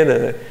from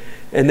Canada,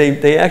 and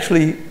they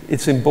actually,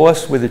 it's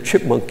embossed with a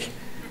chipmunk.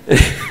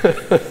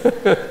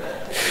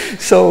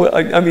 So,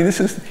 I mean, this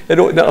is,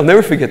 I'll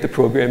never forget the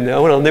program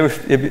now, and I'll never,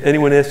 if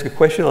anyone asks a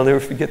question, I'll never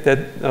forget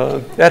that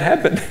that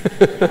happened.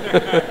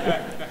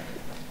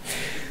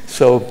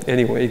 So,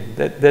 anyway,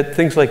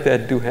 things like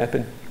that do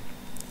happen.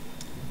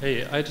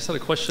 Hey, I just had a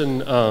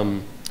question.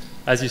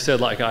 As you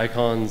said, like,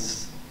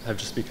 icons have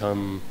just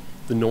become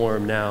the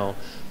norm now,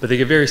 but they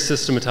get very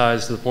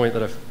systematized to the point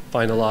that I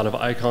find a lot of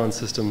icon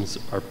systems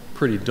are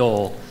pretty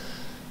dull.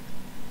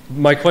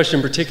 My question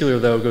in particular,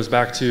 though, goes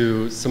back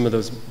to some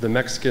of the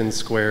Mexican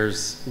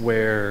squares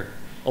where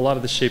a lot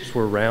of the shapes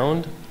were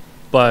round,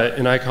 but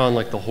an icon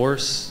like the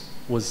horse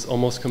was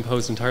almost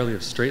composed entirely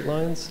of straight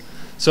lines.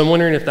 So I'm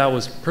wondering if that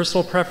was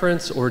personal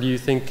preference, or do you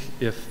think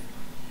if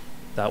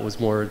that was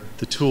more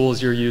the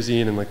tools you're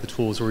using and like the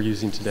tools we're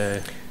using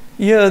today?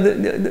 Yeah,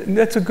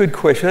 that's a good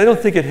question. I don't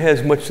think it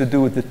has much to do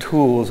with the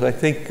tools. I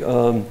think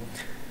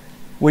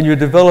when you're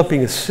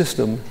developing a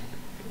system,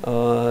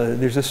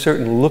 there's a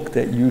certain look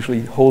that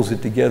usually holds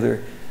it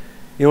together.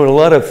 You know, in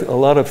a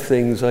lot of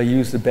things, I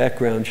use the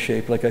background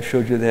shape, like I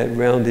showed you that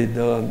rounded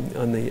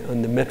on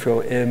the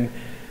Metro M.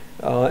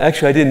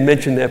 Actually, I didn't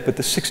mention that, but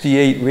the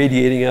 68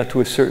 radiating out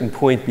to a certain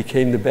point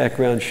became the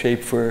background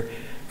shape for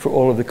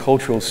all of the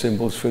cultural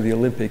symbols for the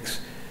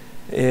Olympics.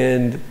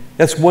 And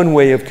that's one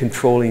way of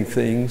controlling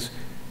things.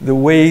 The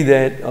way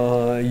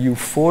that you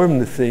form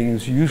the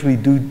things usually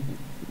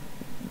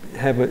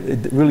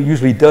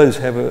usually does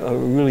have a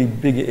really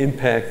big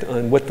impact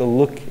on what the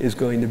look is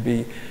going to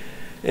be.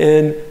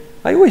 And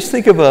I always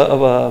think of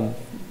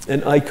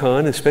an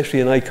icon,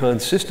 especially an icon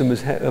system,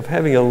 as of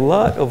having a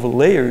lot of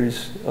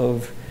layers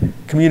of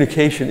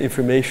communication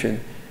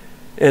information.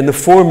 And the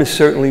form is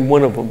certainly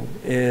one of them.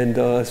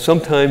 And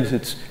sometimes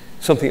it's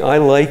something I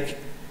like.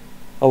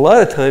 A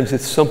lot of times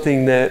it's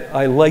something that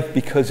I like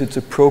because it's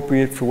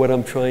appropriate for what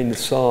I'm trying to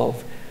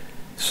solve.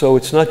 So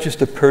it's not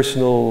just a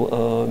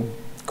personal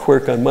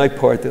quirk on my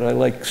part that I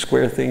like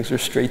square things or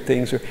straight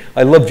things. Or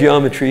I love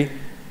geometry,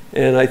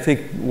 and I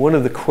think one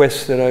of the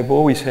quests that I've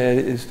always had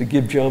is to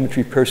give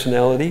geometry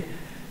personality,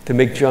 to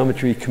make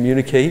geometry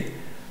communicate,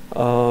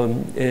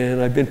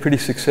 and I've been pretty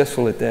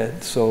successful at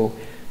that. So,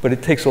 but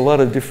it takes a lot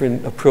of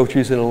different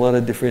approaches and a lot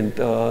of different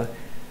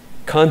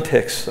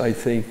contexts, I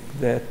think,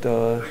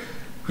 that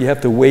you have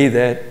to weigh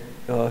that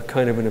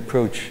kind of an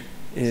approach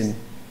in.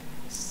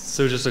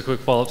 So just a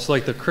quick follow-up. So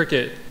like the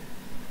cricket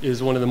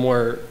is one of the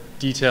more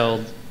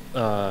detailed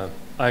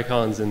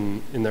icons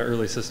in the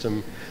early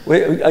system.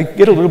 Wait, I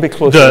get a little bit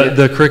closer.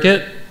 The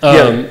cricket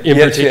in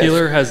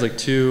particular has like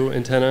 2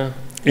 antennae.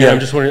 And I'm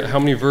just wondering, how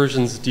many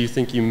versions do you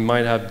think you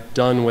might have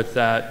done with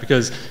that?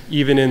 Because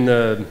even in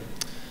the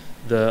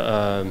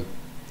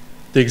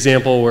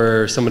example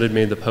where someone had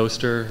made the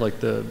poster, like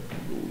the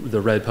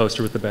red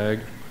poster with the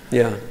bag,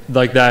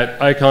 like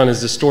that icon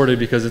is distorted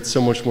because it's so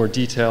much more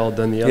detailed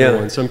than the other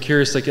one. So I'm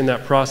curious, like in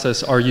that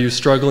process, are you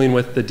struggling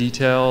with the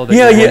detail that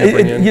you want to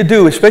bring in? You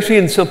do, especially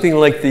in something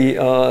like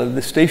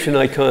the station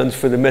icons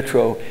for the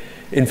Metro.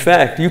 In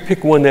fact, you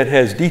pick one that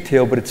has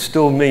detail, but it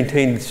still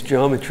maintains its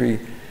geometry.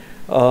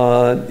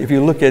 If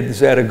you look at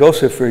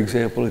Zaragoza, for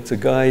example, it's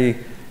a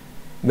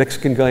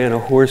Mexican guy on a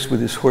horse with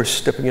his horse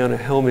stepping on a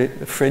helmet,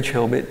 a French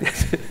helmet,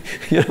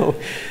 you know,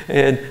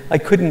 and I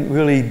couldn't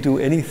really do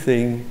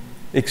anything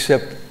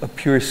except a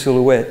pure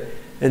silhouette.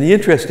 And the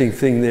interesting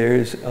thing there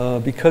is,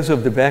 because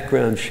of the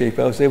background shape,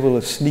 I was able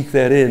to sneak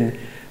that in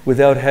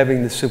without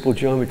having the simple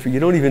geometry. You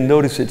don't even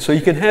notice it. So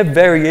you can have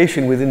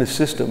variation within a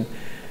system,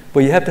 but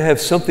you have to have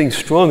something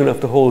strong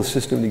enough to hold the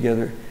system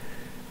together.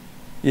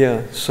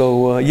 Yeah,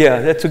 so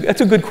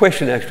that's a good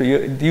question,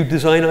 actually. Do you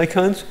design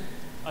icons?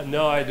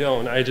 No, I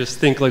don't. I just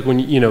think like when,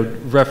 you know,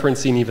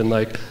 referencing even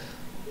like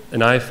an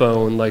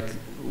iPhone, like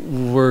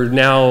we're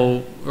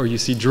now, or you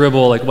see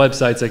Dribble, like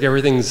websites, like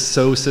everything's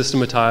so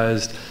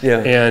systematized,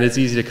 and it's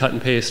easy to cut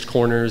and paste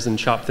corners and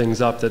chop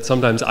things up that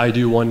sometimes I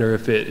do wonder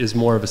if it is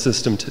more of a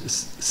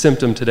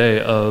symptom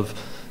today of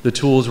the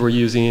tools we're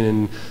using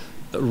and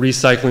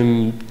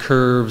recycling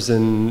curves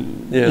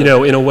and, you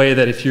know, in a way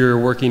that if you're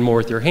working more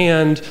with your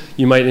hand,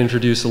 you might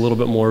introduce a little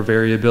bit more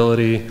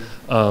variability,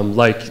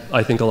 like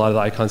I think a lot of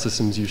the icon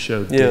systems you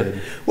showed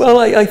did. Well,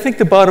 I think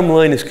the bottom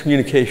line is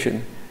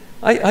communication.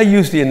 I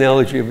use the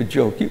analogy of a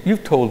joke.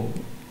 You've told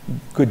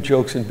good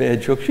jokes and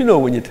bad jokes. You know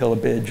when you tell a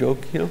bad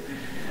joke, you know.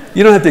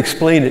 You don't have to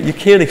explain it. You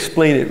can't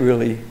explain it,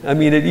 really. I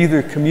mean, it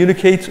either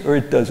communicates or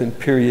it doesn't,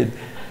 period.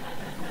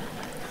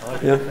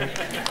 Yeah.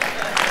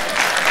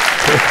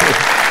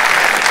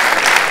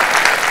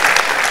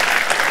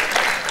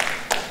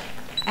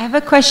 I have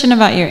a question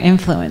about your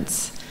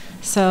influence.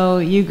 So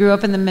you grew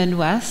up in the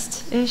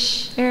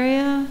Midwest-ish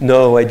area?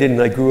 No, I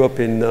didn't. I grew up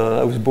in,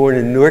 I was born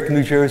in Newark,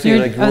 New Jersey,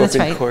 and I grew up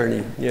in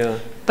Kearney. Yeah.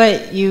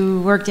 But you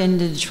worked in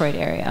the Detroit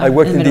area? I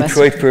worked in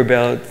Detroit for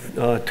about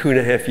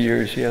 2.5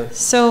 years, yeah.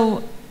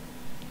 So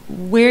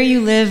where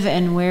you live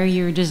and where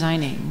you're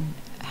designing,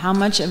 how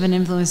much of an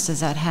influence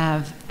does that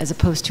have as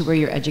opposed to where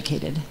you're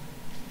educated?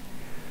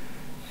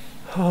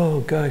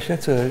 Oh gosh,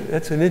 that's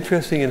an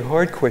interesting and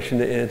hard question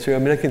to answer. I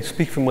mean, I can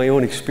speak from my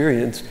own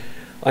experience.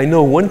 I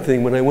know one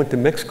thing, when I went to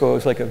Mexico, I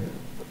was like a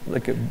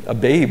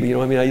babe, you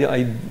know. I mean,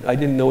 I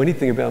didn't know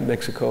anything about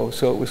Mexico,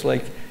 so it was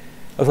like,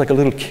 I was like a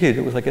little kid.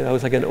 It was like, I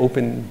was like an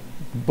open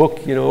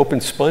book, you know,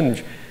 open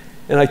sponge.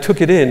 And I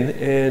took it in,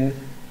 and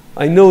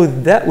I know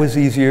that was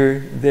easier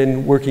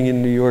than working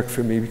in New York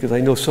for me, because I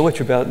know so much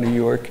about New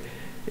York,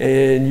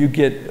 and you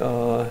get,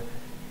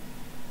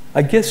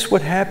 I guess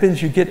what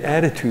happens, you get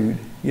attitude.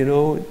 You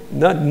know,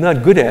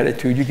 not good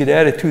attitude. You get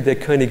attitude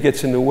that kind of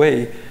gets in the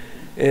way.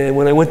 And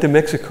when I went to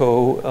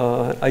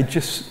Mexico, I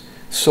just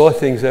saw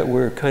things that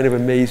were kind of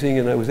amazing,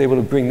 and I was able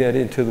to bring that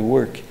into the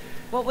work.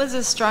 What was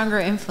a stronger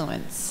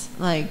influence?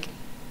 Like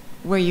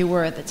where you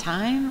were at the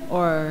time,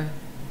 or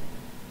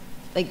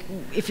like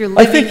if you're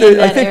living in that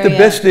area? I think the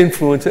best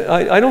influence,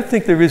 I don't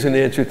think there is an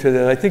answer to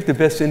that. I think the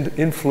best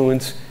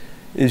influence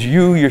is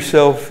you,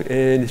 yourself,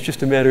 and it's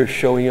just a matter of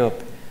showing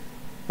up.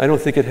 I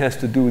don't think it has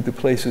to do with the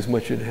place as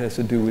much as it has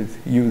to do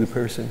with you, the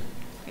person.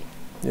 Great.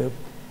 Yeah.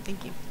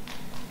 Thank you.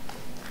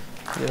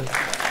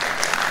 Yeah.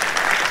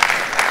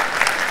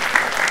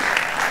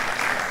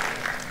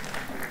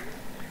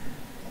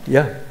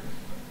 Yeah.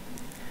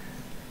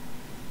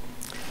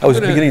 I was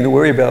beginning to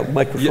worry about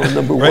microphone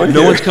number right, one.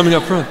 No one's coming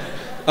up front.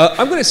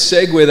 I'm going to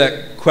segue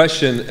that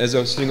question. As I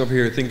was sitting over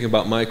here thinking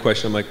about my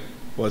question, I'm like,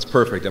 well, it's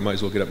perfect. I might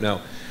as well get up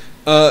now.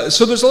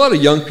 So there's a lot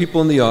of young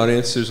people in the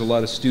audience. There's a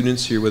lot of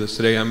students here with us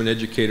today. I'm an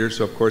educator,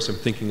 so of course I'm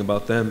thinking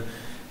about them.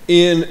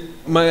 And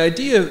my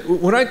idea,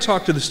 when I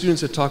talk to the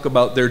students that talk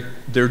about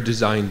their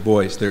design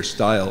voice, their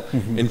style,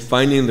 and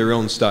finding their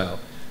own style.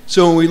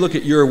 So when we look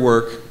at your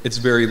work, it's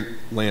very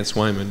Lance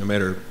Wyman, no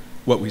matter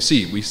what we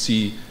see. We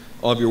see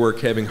all of your work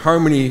having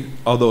harmony,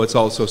 although it's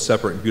also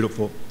separate and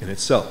beautiful in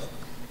itself.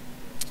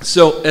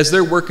 So as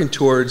they're working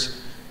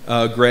towards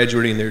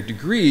graduating their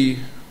degree,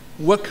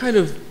 what kind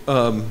of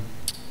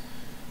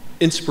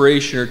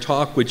inspiration or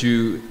talk would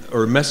you,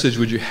 or message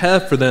would you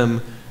have for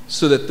them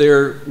so that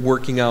they're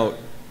working out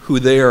who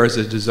they are as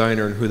a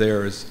designer and who they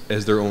are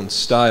as their own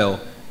style,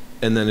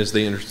 and then as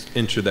they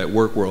enter that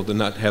work world and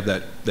not have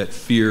that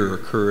fear or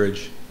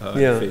courage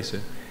to face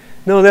it?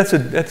 No, that's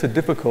a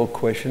difficult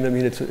question. I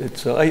mean,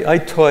 I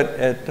taught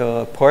at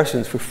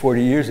Parsons for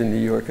 40 years in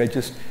New York. I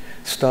just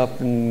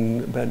stopped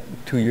about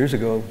 2 years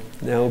ago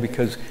now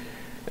because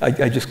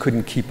I just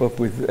couldn't keep up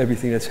with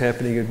everything that's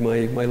happening in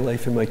my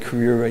life and my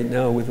career right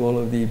now with all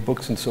of the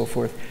books and so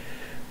forth.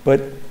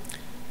 But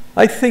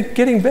I think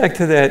getting back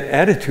to that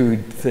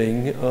attitude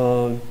thing,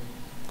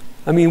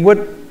 I mean,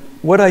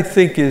 what I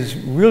think is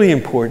really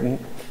important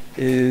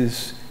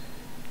is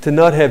to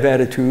not have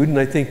attitude, and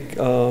I think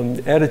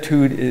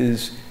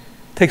attitude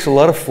takes a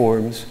lot of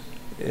forms.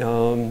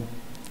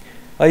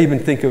 I even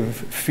think of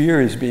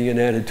fear as being an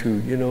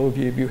attitude. You know, if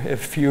you have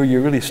fear,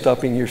 you're really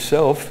stopping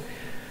yourself.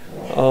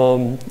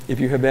 If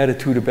you have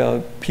attitude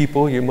about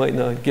people, you might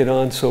not get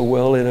on so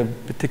well in a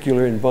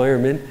particular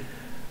environment.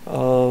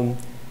 And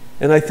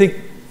I think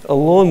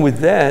along with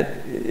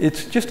that,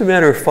 it's just a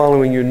matter of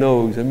following your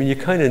nose. I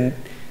mean,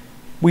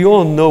 we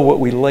all know what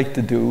we like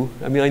to do.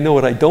 I mean, I know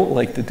what I don't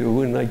like to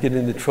do, and I get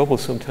into trouble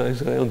sometimes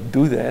that I don't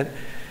do that.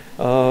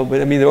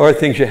 But I mean, there are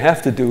things you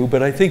have to do,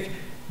 but I think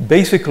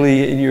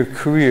basically in your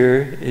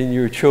career, in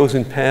your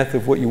chosen path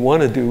of what you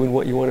want to do and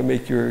what you want to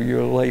make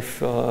your life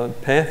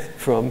path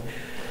from,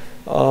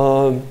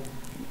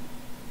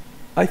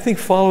 I think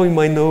following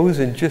my nose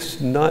and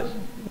just not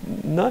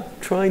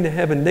trying to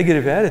have a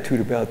negative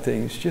attitude about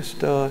things, just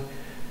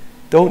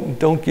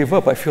don't give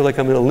up. I feel like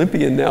I'm an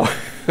Olympian now.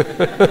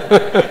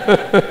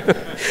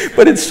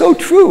 But it's so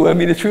true. I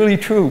mean, it's really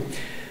true.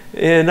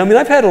 And I mean,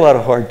 I've had a lot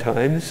of hard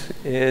times,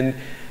 and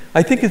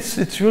I think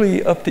it's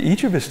really up to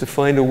each of us to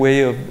find a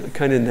way of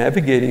kind of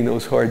navigating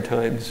those hard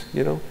times,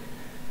 you know?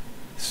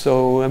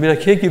 So, I mean, I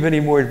can't give any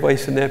more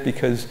advice than that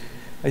because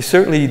I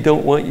certainly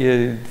don't want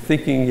you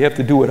thinking you have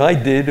to do what I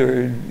did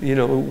or, you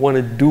know, want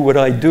to do what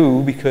I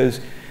do,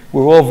 because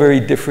we're all very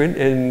different,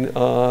 and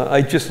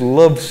I just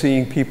love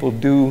seeing people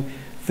do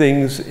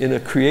things in a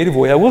creative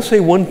way. I will say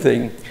one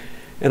thing,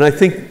 and I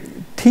think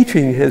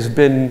teaching has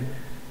been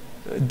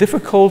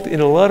difficult in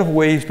a lot of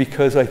ways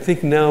because I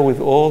think now with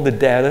all the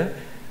data,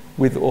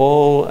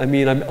 I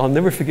mean, I'll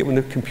never forget when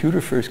the computer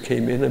first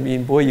came in. I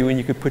mean, boy, when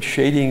you could put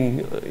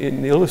shading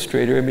in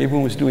Illustrator, I mean,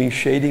 everyone was doing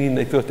shading and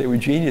they thought they were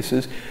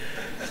geniuses.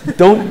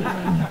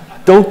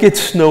 Don't get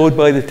snowed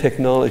by the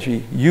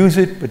technology. Use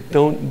it, but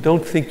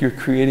don't think you're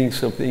creating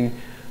something.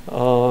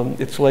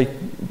 It's like,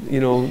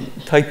 you know,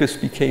 typists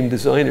became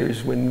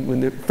designers when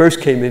they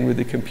first came in with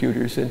the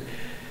computers. And,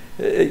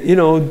 you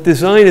know,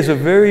 design is a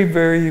very,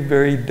 very,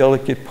 very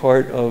delicate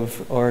part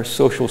of our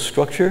social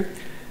structure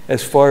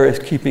as far as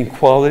keeping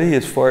quality,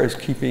 as far as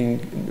keeping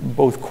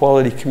both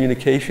quality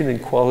communication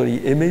and quality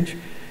image,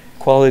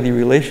 quality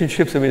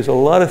relationships. I mean, there's a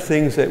lot of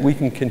things that we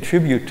can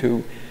contribute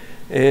to.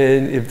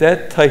 And if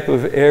that type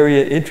of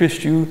area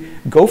interests you,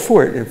 go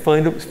for it and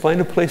find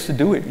a place to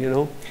do it, you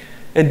know.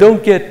 And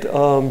don't get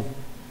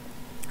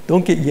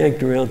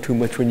yanked around too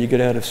much when you get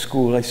out of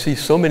school. I see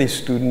so many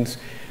students,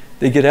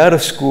 they get out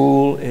of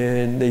school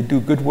and they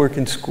do good work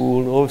in school,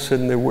 and all of a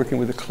sudden they're working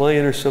with a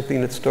client or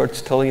something that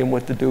starts telling them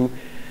what to do.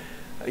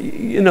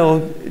 You know,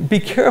 be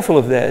careful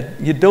of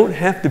that. You don't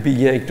have to be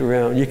yanked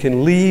around. You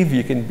can leave,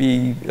 you can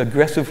be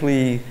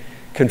aggressively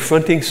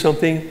confronting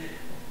something.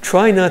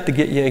 Try not to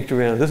get yanked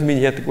around. It doesn't mean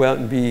you have to go out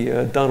and be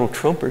Donald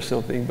Trump or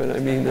something, but I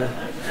mean,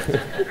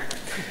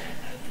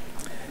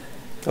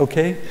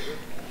 okay?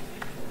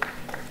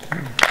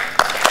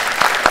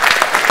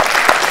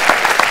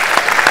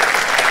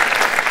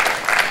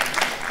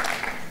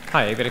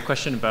 Hi, I've got a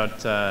question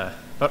about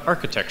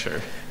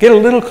architecture. Get a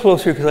little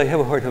closer because I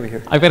have a hard time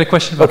here. I've got a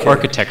question about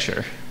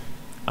architecture.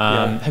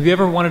 Have you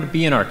ever wanted to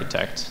be an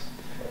architect?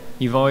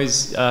 You've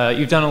always,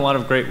 you've done a lot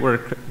of great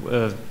work,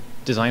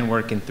 design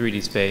work in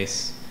 3D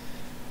space.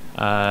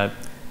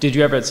 Did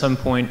you ever at some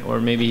point, or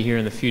maybe here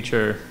in the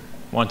future,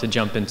 want to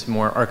jump into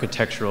more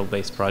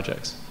architectural-based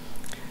projects?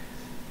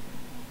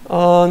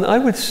 I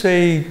would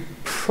say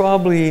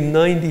probably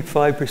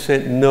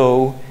 95%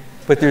 no,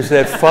 but there's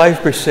that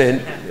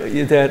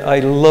 5% that I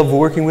love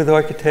working with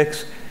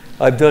architects.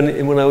 I've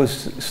done, when I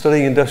was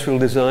studying industrial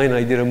design,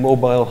 I did a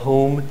mobile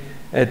home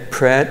at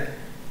Pratt,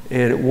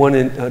 and it won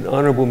an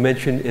honorable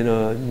mention in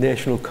a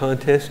national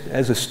contest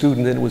as a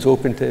student, and it was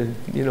open to,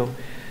 you know.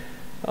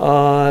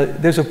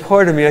 There's a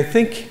part of me, I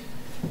think,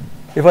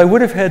 if I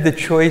would have had the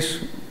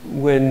choice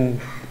when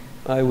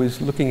I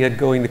was looking at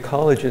going to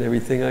college and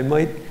everything, I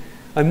might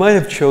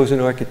have chosen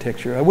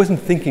architecture. I wasn't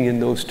thinking in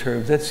those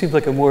terms. That seemed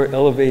like a more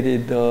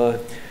elevated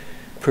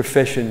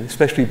profession,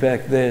 especially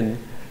back then.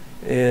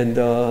 And,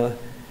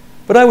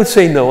 but I would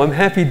say no. I'm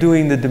happy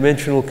doing the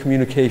dimensional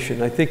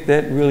communication. I think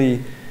that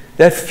really,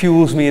 that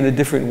fuels me in a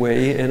different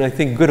way, and I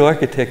think good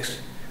architects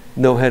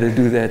know how to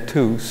do that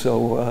too.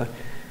 So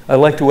I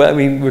like to, I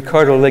mean,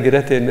 Ricardo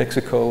Legarreta in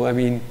Mexico, I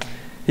mean,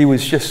 he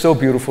was just so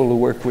beautiful to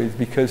work with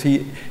because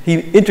he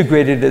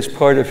integrated it as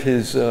part of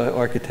his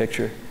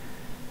architecture.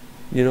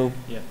 You know?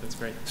 Yeah, that's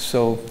great.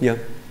 So, yeah.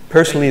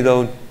 Personally,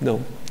 though,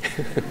 no.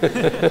 This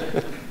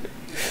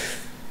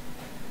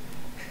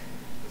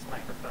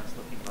microphone's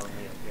looking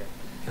lonely up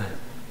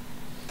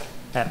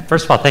here.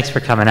 First of all, thanks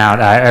for coming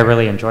out. I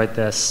really enjoyed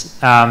this.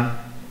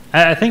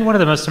 I think one of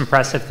the most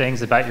impressive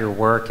things about your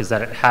work is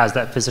that it has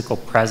that physical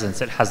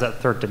presence. It has that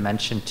third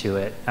dimension to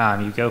it.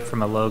 You go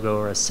from a logo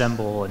or a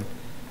symbol, and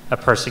a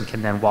person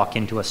can then walk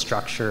into a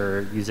structure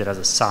or use it as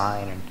a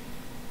sign,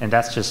 and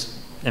that's just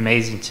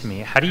amazing to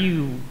me.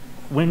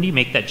 When do you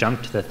make that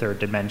jump to the third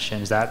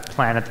dimension? Is that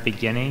planned at the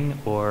beginning,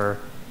 or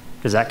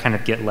does that kind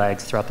of get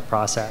legs throughout the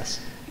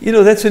process? You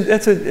know, it's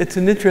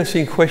an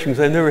interesting question,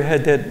 because I've never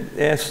had that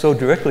asked so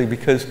directly,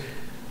 because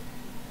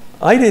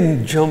I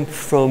didn't jump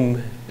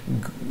from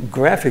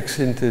graphics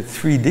into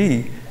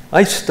 3D.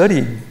 I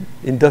studied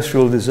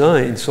industrial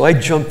design, so I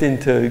jumped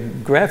into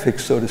graphics,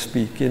 so to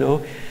speak, you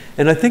know.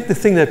 And I think the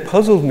thing that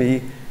puzzled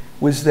me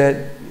was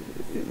that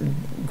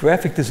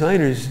graphic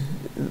designers,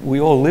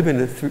 we all live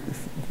in a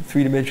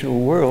three-dimensional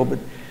world, but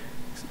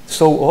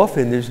so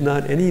often there's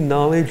not any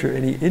knowledge or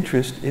any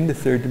interest in the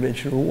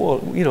third-dimensional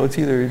world. You know, it's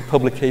either in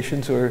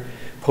publications or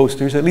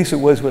posters. At least it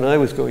was when I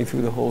was going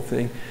through the whole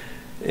thing.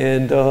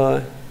 And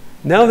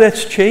now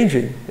that's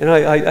changing, and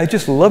I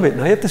just love it.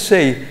 And I have to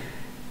say,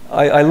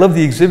 I love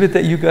the exhibit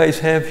that you guys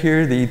have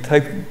here, the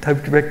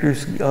type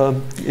directors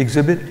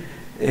exhibit.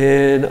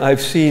 And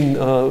I've seen,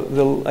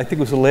 I think it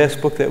was the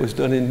last book that was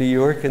done in New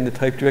York in the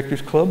Type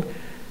Directors Club.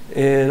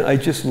 And I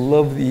just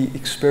love the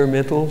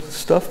experimental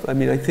stuff. I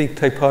mean, I think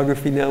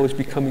typography now is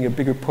becoming a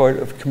bigger part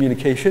of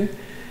communication.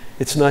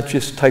 It's not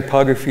just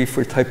typography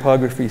for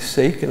typography's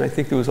sake, and I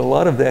think there was a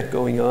lot of that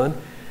going on.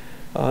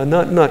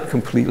 Not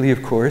completely,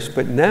 of course,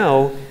 but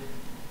now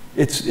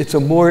it's a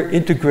more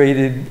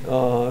integrated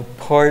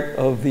part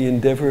of the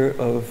endeavor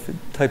of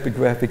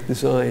typographic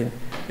design,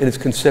 and it's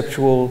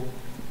conceptual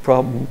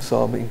problem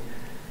solving,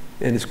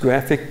 and it's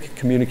graphic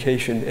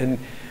communication. And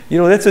you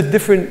know, that's a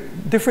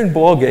different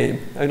ball game.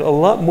 A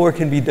lot more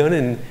can be done,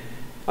 and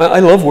I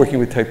love working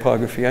with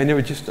typography. I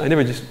never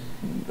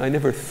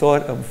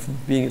thought of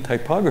being a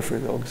typographer,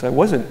 though, because I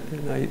wasn't,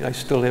 and I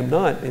still am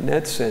not in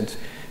that sense,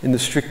 in the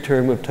strict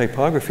term of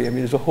typography. I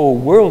mean, there's a whole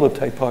world of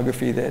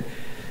typography that,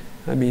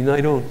 I mean,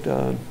 I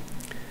don't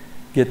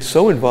get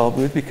so involved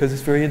with because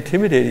it's very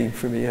intimidating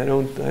for me. I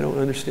don't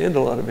understand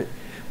a lot of it.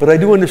 But I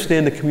do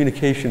understand the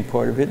communication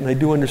part of it, and I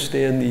do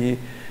understand the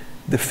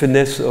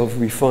finesse of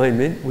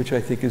refinement, which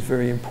I think is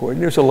very important.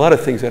 There's a lot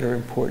of things that are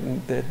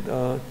important that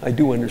I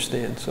do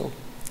understand, so,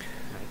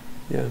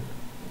 yeah.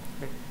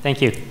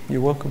 Thank you.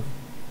 You're welcome.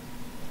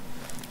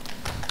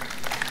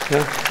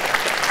 Yeah.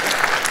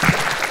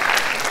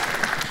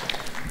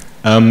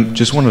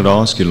 Just wanted to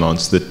ask you,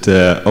 Lance, that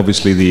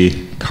obviously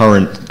the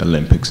current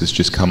Olympics has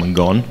just come and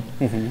gone.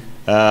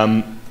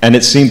 Mm-hmm. And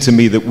it seemed to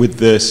me that with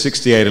the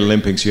 68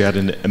 Olympics, you had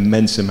an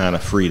immense amount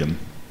of freedom.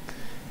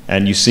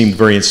 And you seemed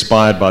very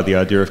inspired by the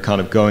idea of kind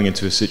of going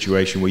into a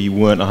situation where you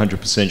weren't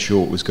 100% sure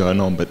what was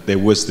going on, but there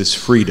was this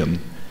freedom,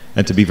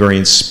 and to be very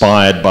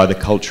inspired by the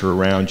culture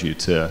around you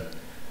to,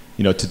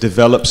 you know, to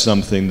develop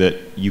something that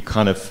you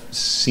kind of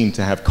seem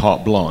to have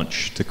carte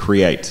blanche to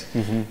create.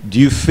 Mm-hmm. Do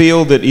you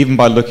feel that even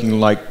by looking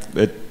like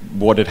at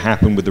what had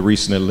happened with the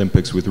recent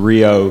Olympics with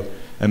Rio,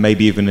 and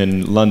maybe even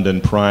in London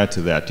prior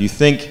to that, do you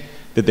think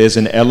that there's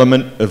an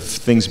element of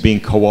things being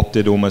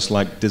co-opted, almost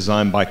like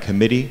design by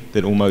committee,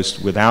 that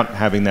almost without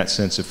having that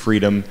sense of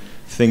freedom,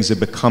 things are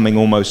becoming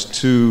almost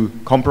too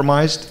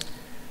compromised?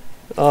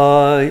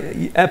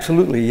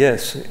 Absolutely,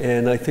 yes.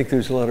 And I think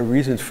there's a lot of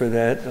reasons for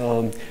that.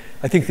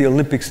 I think the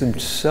Olympics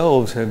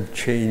themselves have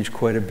changed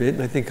quite a bit,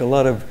 and I think a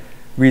lot of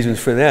reasons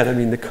for that. I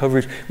mean, the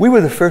coverage. We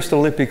were the first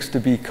Olympics to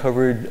be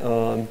covered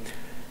on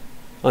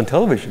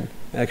television,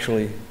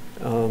 actually.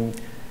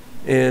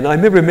 And I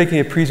remember making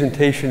a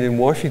presentation in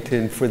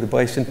Washington for the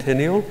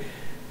bicentennial,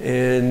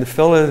 and the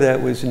fellow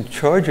that was in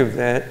charge of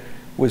that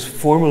was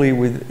formerly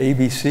with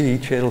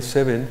ABC, Channel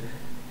 7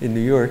 in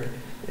New York.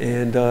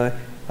 And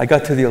I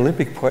got to the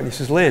Olympic part, and he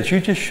says, Lance, you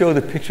just show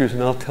the pictures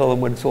and I'll tell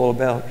them what it's all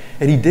about.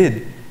 And he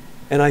did.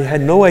 And I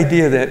had no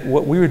idea that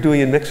what we were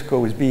doing in Mexico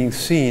was being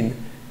seen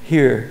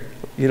here,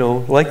 you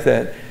know, like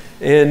that.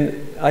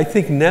 And I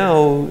think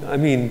now, I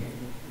mean,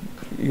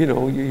 you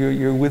know,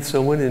 you're with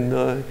someone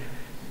and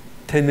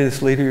 10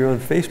 minutes later you're on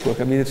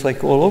Facebook. I mean, it's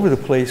like all over the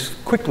place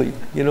quickly.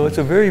 You know, it's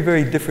a very,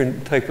 very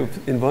different type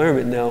of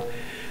environment now.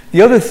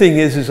 The other thing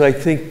is I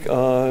think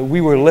we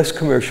were less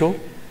commercial.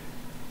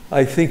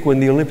 I think when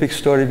the Olympics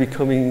started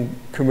becoming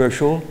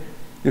commercial,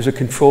 there's a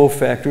control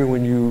factor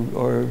when you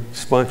are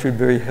sponsored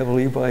very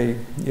heavily by,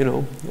 you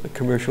know, a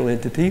commercial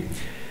entity.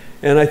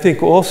 And I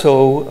think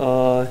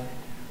also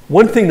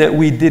one thing that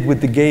we did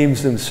with the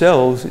games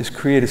themselves is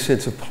create a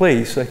sense of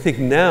place. I think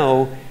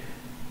now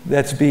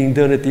that's being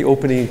done at the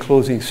opening and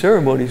closing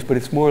ceremonies, but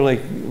it's more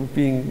like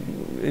being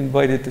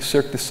invited to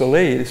Cirque du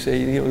Soleil to say,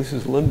 you know, this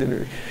is London,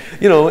 or,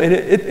 you know, and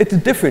it's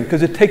different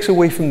because it takes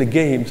away from the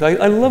games.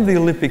 I love the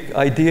Olympic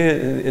idea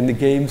and the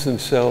games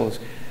themselves,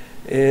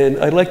 and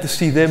I'd like to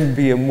see them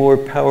be a more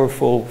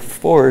powerful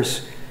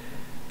force.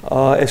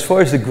 As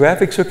far as the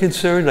graphics are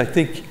concerned, I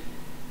think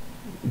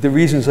the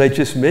reasons I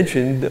just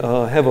mentioned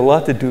have a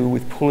lot to do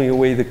with pulling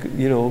away the,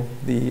 you know,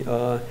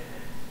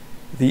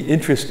 the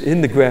interest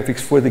in the graphics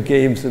for the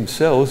games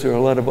themselves. There are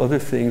a lot of other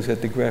things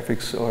that the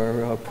graphics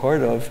are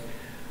part of.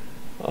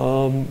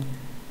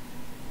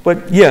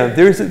 But yeah,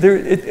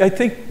 I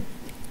think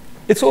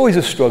it's always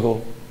a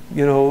struggle,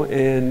 you know,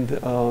 and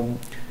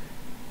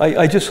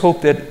I just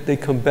hope that they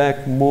come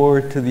back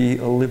more to the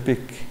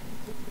Olympic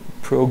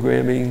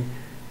programming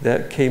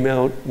that came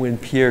out when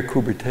Pierre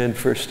Coubertin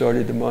first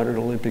started the modern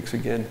Olympics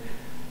again.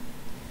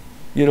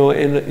 You know,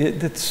 and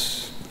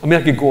it's, I mean,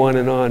 I could go on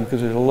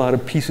because there's a lot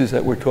of pieces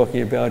that we're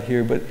talking about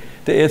here, but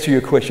to answer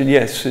your question,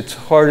 yes, it's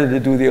harder to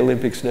do the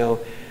Olympics now,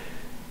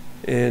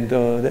 and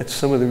that's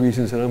some of the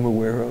reasons that I'm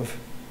aware of.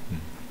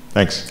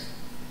 Thanks.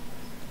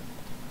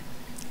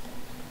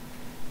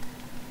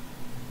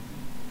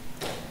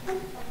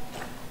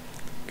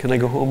 Can I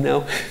go home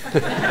now?